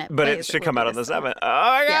 but when it plays, it should come out on the 7th. Oh,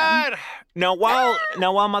 my God. Now, while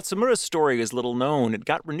Matsumura's story is little known, it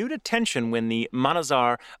got renewed attention when the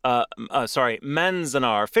Manzanar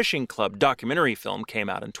Fishing Club documentary film came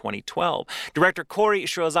out in 2012. Director Kori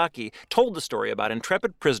Shiozaki told the story about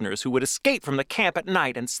intrepid prisoners who would escape from the camp at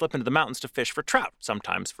night and slip into the mountains to fish for trout,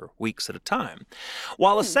 sometimes for weeks at a time.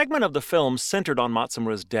 While a segment of the film centered on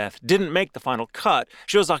Matsumura's death didn't make the final cut,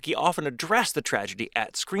 Shiozaki often addressed the tragedy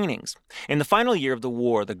at screenings. In the final year of the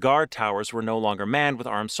war, the guard towers were no longer manned with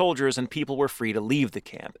armed soldiers and people were free to leave the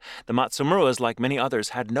camp. The Matsumuras, like many others,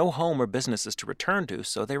 had no home or businesses to return to,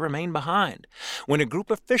 so they remained behind. When a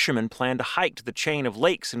group of fishermen planned to hike to the chain of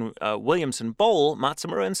lakes in Williamson Bowl,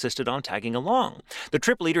 Matsumura insisted on tagging along. The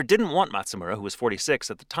trip leader didn't want Matsumura, who was 46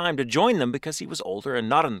 at the time, to join them because he was older and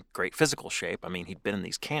not in great physical shape. I mean, he'd been in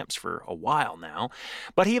these camps for a while now.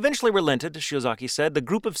 But he eventually relented, Shiozaki said. The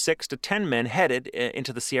group of 6 to 10 men headed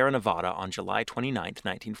into the Sierra Nevada on July 29,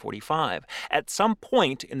 1945. At some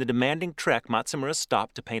point in the demanding trek, Matsumura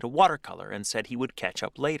stopped to paint a watercolor and said he would catch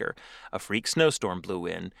up later. A freak snowstorm blew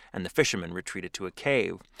in, and the fishermen retreated to a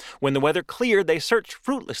cave. When the weather cleared, they searched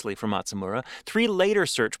fruitlessly for Matsumura. 3 later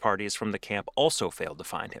search parties from the camp also failed to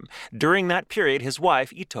find him. During that period, his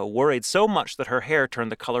wife, Ito, worried so much that her hair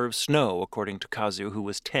turned the color of snow, according to Kazu, who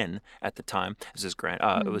was 10 at the time.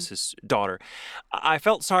 It was his daughter. I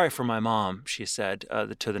felt sorry for my mom, she said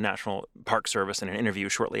to the National Park Service in an interview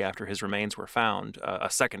shortly after his remains were found a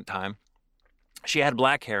second time. She had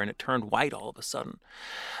black hair, and it turned white all of a sudden.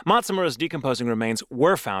 Matsumura's decomposing remains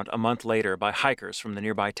were found a month later by hikers from the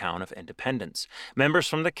nearby town of Independence. Members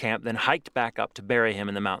from the camp then hiked back up to bury him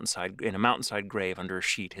in a mountainside grave under a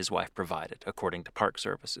sheet his wife provided, according to Park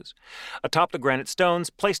Services. Atop the granite stones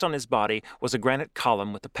placed on his body was a granite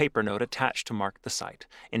column with a paper note attached to mark the site.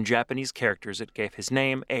 In Japanese characters, it gave his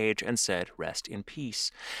name, age, and said, "Rest in peace."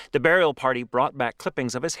 The burial party brought back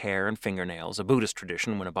clippings of his hair and fingernails, a Buddhist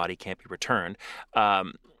tradition when a body can't be returned.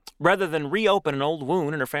 Rather than reopen an old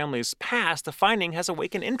wound in her family's past, the finding has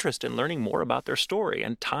awakened interest in learning more about their story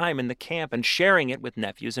and time in the camp and sharing it with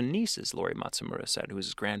nephews and nieces, Lori Matsumura said, who is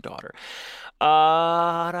his granddaughter.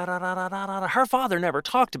 Her father never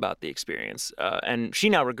talked about the experience, and she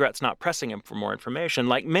now regrets not pressing him for more information.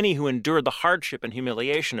 Like many who endured the hardship and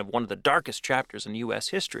humiliation of one of the darkest chapters in U.S.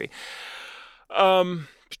 history.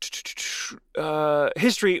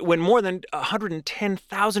 History when more than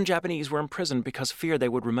 110,000 Japanese were imprisoned because of fear they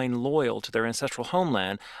would remain loyal to their ancestral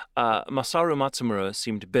homeland. Masaru Matsumura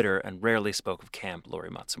seemed bitter and rarely spoke of camp, Lori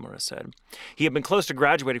Matsumura said. He had been close to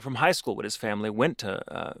graduating from high school when his family went to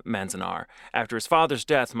Manzanar. After his father's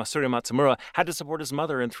death, Masaru Matsumura had to support his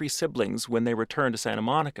mother and 3 siblings when they returned to Santa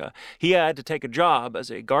Monica. He had to take a job as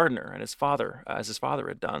a gardener, and his father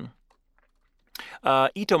had done.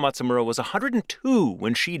 Ito Matsumura was 102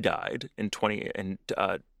 when she died in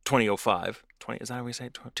 2005. Is that how we say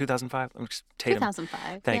it? 2005?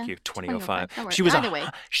 2005. Thank you. 2005.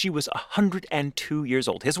 She was 102 years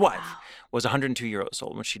old. His wife was 102 years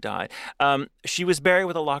old when she died. She was buried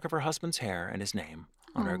with a lock of her husband's hair and his name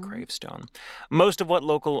on her gravestone. Most of what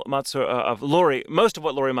Lori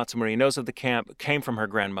Matsumura knows of the camp came from her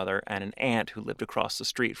grandmother and an aunt who lived across the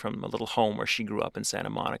street from a little home where she grew up in Santa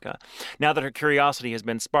Monica. Now that her curiosity has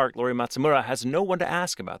been sparked, Lori Matsumura has no one to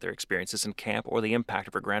ask about their experiences in camp or the impact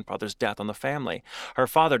of her grandfather's death on the family. Her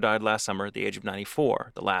father died last summer at the age of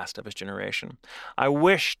 94, the last of his generation. "I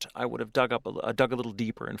wished I would have dug a little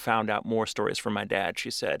deeper and found out more stories from my dad,"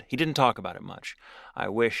 she said. "He didn't talk about it much. I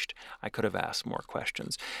wished I could have asked more questions."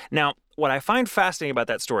 Now, what I find fascinating about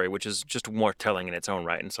that story, which is just more telling in its own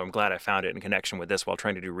right, and so I'm glad I found it in connection with this while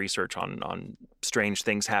trying to do research on strange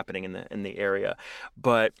things happening in the area,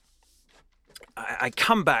 but I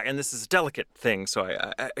come back, and this is a delicate thing, so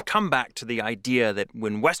I come back to the idea that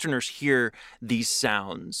when Westerners hear these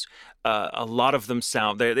sounds, a lot of them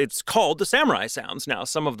it's called the samurai sounds now,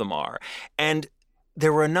 some of them are, and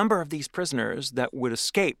there were a number of these prisoners that would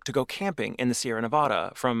escape to go camping in the Sierra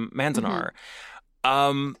Nevada from Manzanar.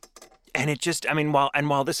 And it just, I mean, while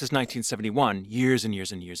this is 1971, years and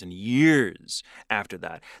years and years and years after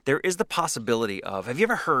that, there is the possibility of, have you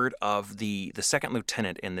ever heard of the second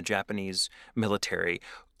lieutenant in the Japanese military?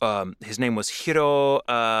 His name was Hiro,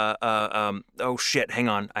 oh shit, hang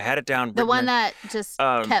on. I had it down. The one that just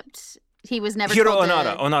kept... He was never Hiro told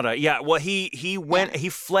Onada. Yeah. Well, he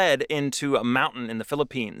fled into a mountain in the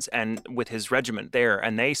Philippines and with his regiment there,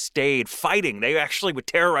 and they stayed fighting. They actually would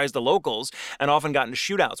terrorize the locals and often got into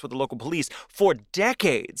shootouts with the local police for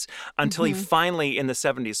decades until he finally in the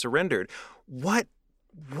 70s surrendered. What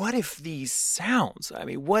if these sounds, I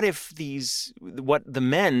mean, what the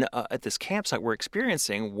men at this campsite were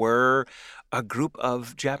experiencing were a group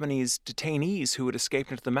of Japanese detainees who had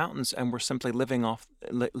escaped into the mountains and were simply living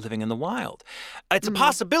in the wild? It's a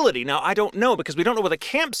possibility. Now, I don't know because we don't know where the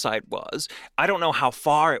campsite was. I don't know how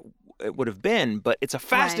far it would have been, but it's a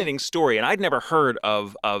fascinating story. And I'd never heard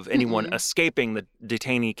of anyone escaping the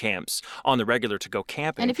detainee camps on the regular to go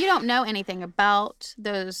camping. And if you don't know anything about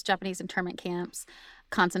those Japanese internment camps,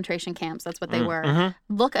 concentration camps, that's what they were,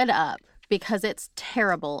 look it up because it's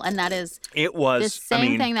terrible. And that is the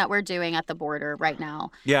same thing that we're doing at the border right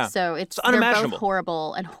now. Yeah. So it's unimaginable. They're both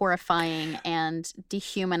horrible and horrifying and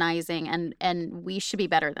dehumanizing, and we should be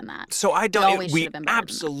better than that. So we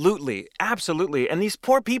absolutely. And these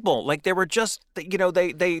poor people, like they were just,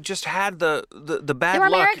 they just had the bad luck. They were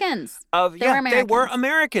Americans. They were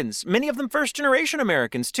Americans. Many of them first generation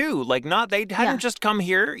Americans too. Like they hadn't just come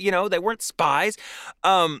here, they weren't spies.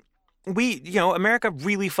 America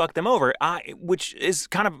really fucked them over. Which is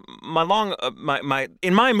kind of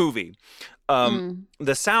in my movie,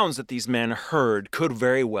 the sounds that these men heard could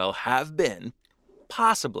very well have been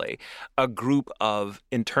possibly a group of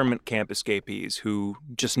internment camp escapees who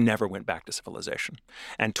just never went back to civilization.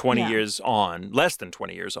 And less than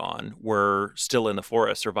 20 years on, were still in the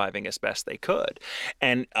forest surviving as best they could.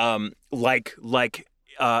 And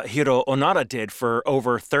Hiro Onada did for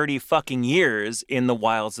over 30 fucking years in the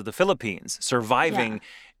wilds of the Philippines, surviving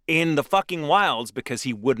in the fucking wilds because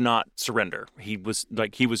he would not surrender. He was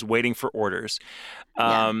waiting for orders.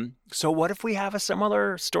 So what if we have a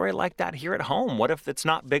similar story like that here at home? What if it's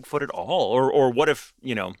not Bigfoot at all? Or what if,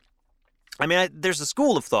 there's a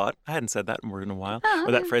school of thought. I hadn't said that word in a while,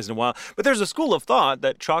 or that phrase in a while. But there's a school of thought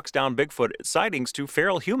that chalks down Bigfoot sightings to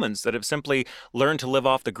feral humans that have simply learned to live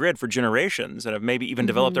off the grid for generations and have maybe even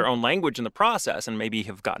developed their own language in the process and maybe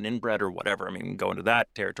have gotten inbred or whatever. I mean, we can go into that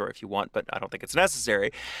territory if you want, but I don't think it's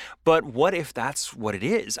necessary. But what if that's what it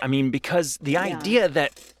is? I mean, because the idea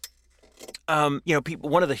that, people,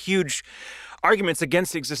 one of the huge arguments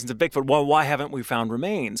against the existence of Bigfoot, well, why haven't we found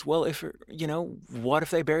remains? Well, what if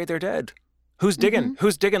they bury their dead? Who's digging?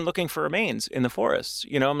 Who's digging looking for remains in the forests?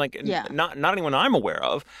 I'm like, not anyone I'm aware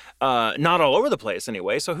of, not all over the place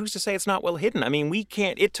anyway. So who's to say it's not well hidden? I mean,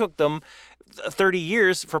 it took them 30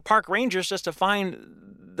 years for park rangers just to find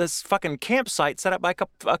this fucking campsite set up by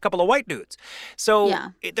a couple of white dudes. So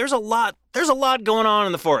there's a lot going on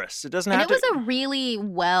in the forest. It doesn't have to. And it was a really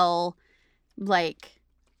well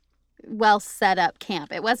set up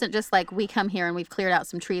camp. It wasn't just like we come here and we've cleared out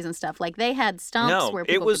some trees and stuff. Like they had stumps where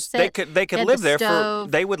people could sit. They could live there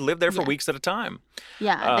they would live there for weeks at a time.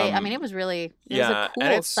 Yeah, it was really a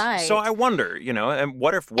cool site. So I wonder, and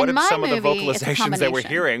what if some of the vocalizations that we're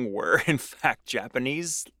hearing were in fact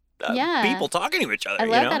Japanese people talking to each other? I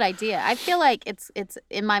love that idea. I feel like it's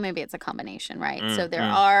in my movie it's a combination, right? So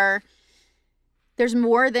there's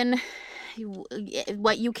more than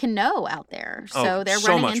what you can know out there. So they're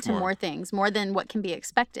running into more things, more than what can be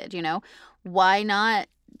expected, Why not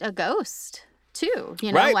a ghost too?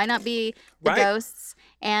 Why not be the ghosts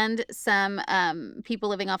and some people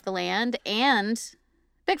living off the land and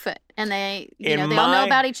Bigfoot? And they they all know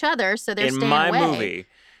about each other, so they're staying away. In my movie,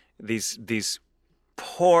 these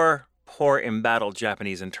poor embattled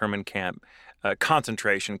Japanese internment camp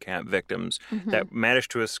concentration camp victims that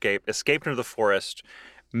managed to escape into the forest,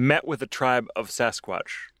 met with a tribe of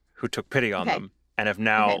Sasquatch who took pity on them and have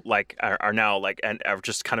now and have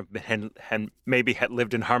just kind of been and maybe had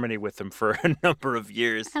lived in harmony with them for a number of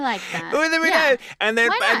years. I like that. And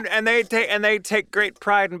they take great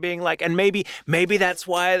pride in being like, and maybe that's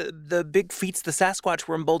why the big feats, the Sasquatch,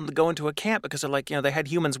 were emboldened to go into a camp because they're like, they had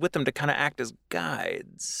humans with them to kind of act as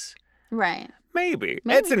guides. Right. Maybe.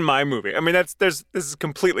 It's in my movie. I mean, this is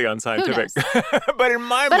completely unscientific. But in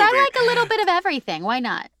my movie. But I like a little bit of everything. Why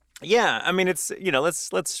not? Yeah. I mean, it's,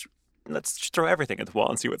 let's let's throw everything at the wall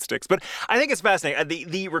and see what sticks. But I think it's fascinating.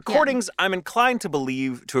 The recordings, I'm inclined to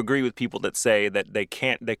agree with people that say that they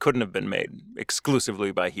couldn't have been made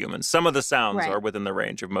exclusively by humans. Some of the sounds are within the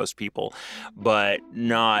range of most people, but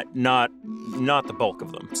not the bulk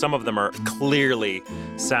of them. Some of them are clearly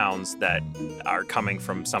sounds that are coming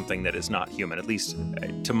from something that is not human, at least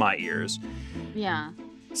to my ears. Yeah.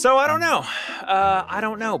 So I don't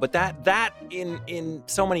know. But that in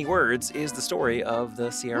so many words is the story of the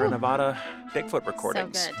Sierra Nevada Bigfoot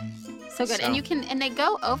recordings. So good. And they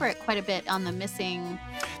go over it quite a bit on the missing.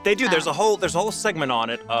 They do. There's a whole segment on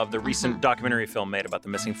it of the recent documentary film made about the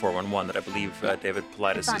missing 411 that I believe David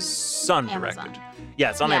Paulides' son directed.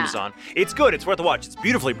 Yeah, it's on Amazon. It's good. It's worth a watch. It's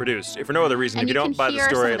beautifully produced. If for no other reason, and if you don't buy the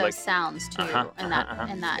story, some of those sounds too in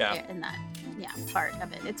that part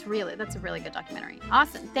of it. That's a really good documentary.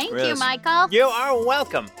 Awesome. Thank you, Michael. You are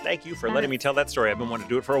welcome. Thank you for letting me tell that story. I've been wanting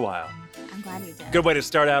to do it for a while. I'm glad you did. Good way to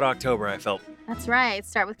start out October, I felt. That's right.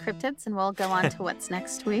 Start with cryptids, and we'll go on to what's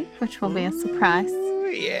next week, which will be a surprise.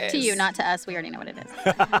 Yes. To you, not to us. We already know what it is.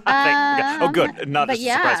 Good. Not just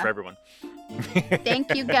a surprise for everyone.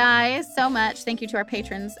 Thank you guys so much. Thank you to our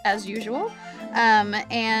patrons as usual.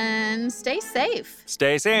 And stay safe.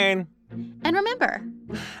 Stay sane. And remember,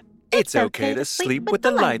 it's okay to sleep with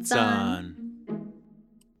the lights on.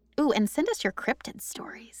 Ooh, and send us your cryptid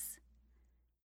stories.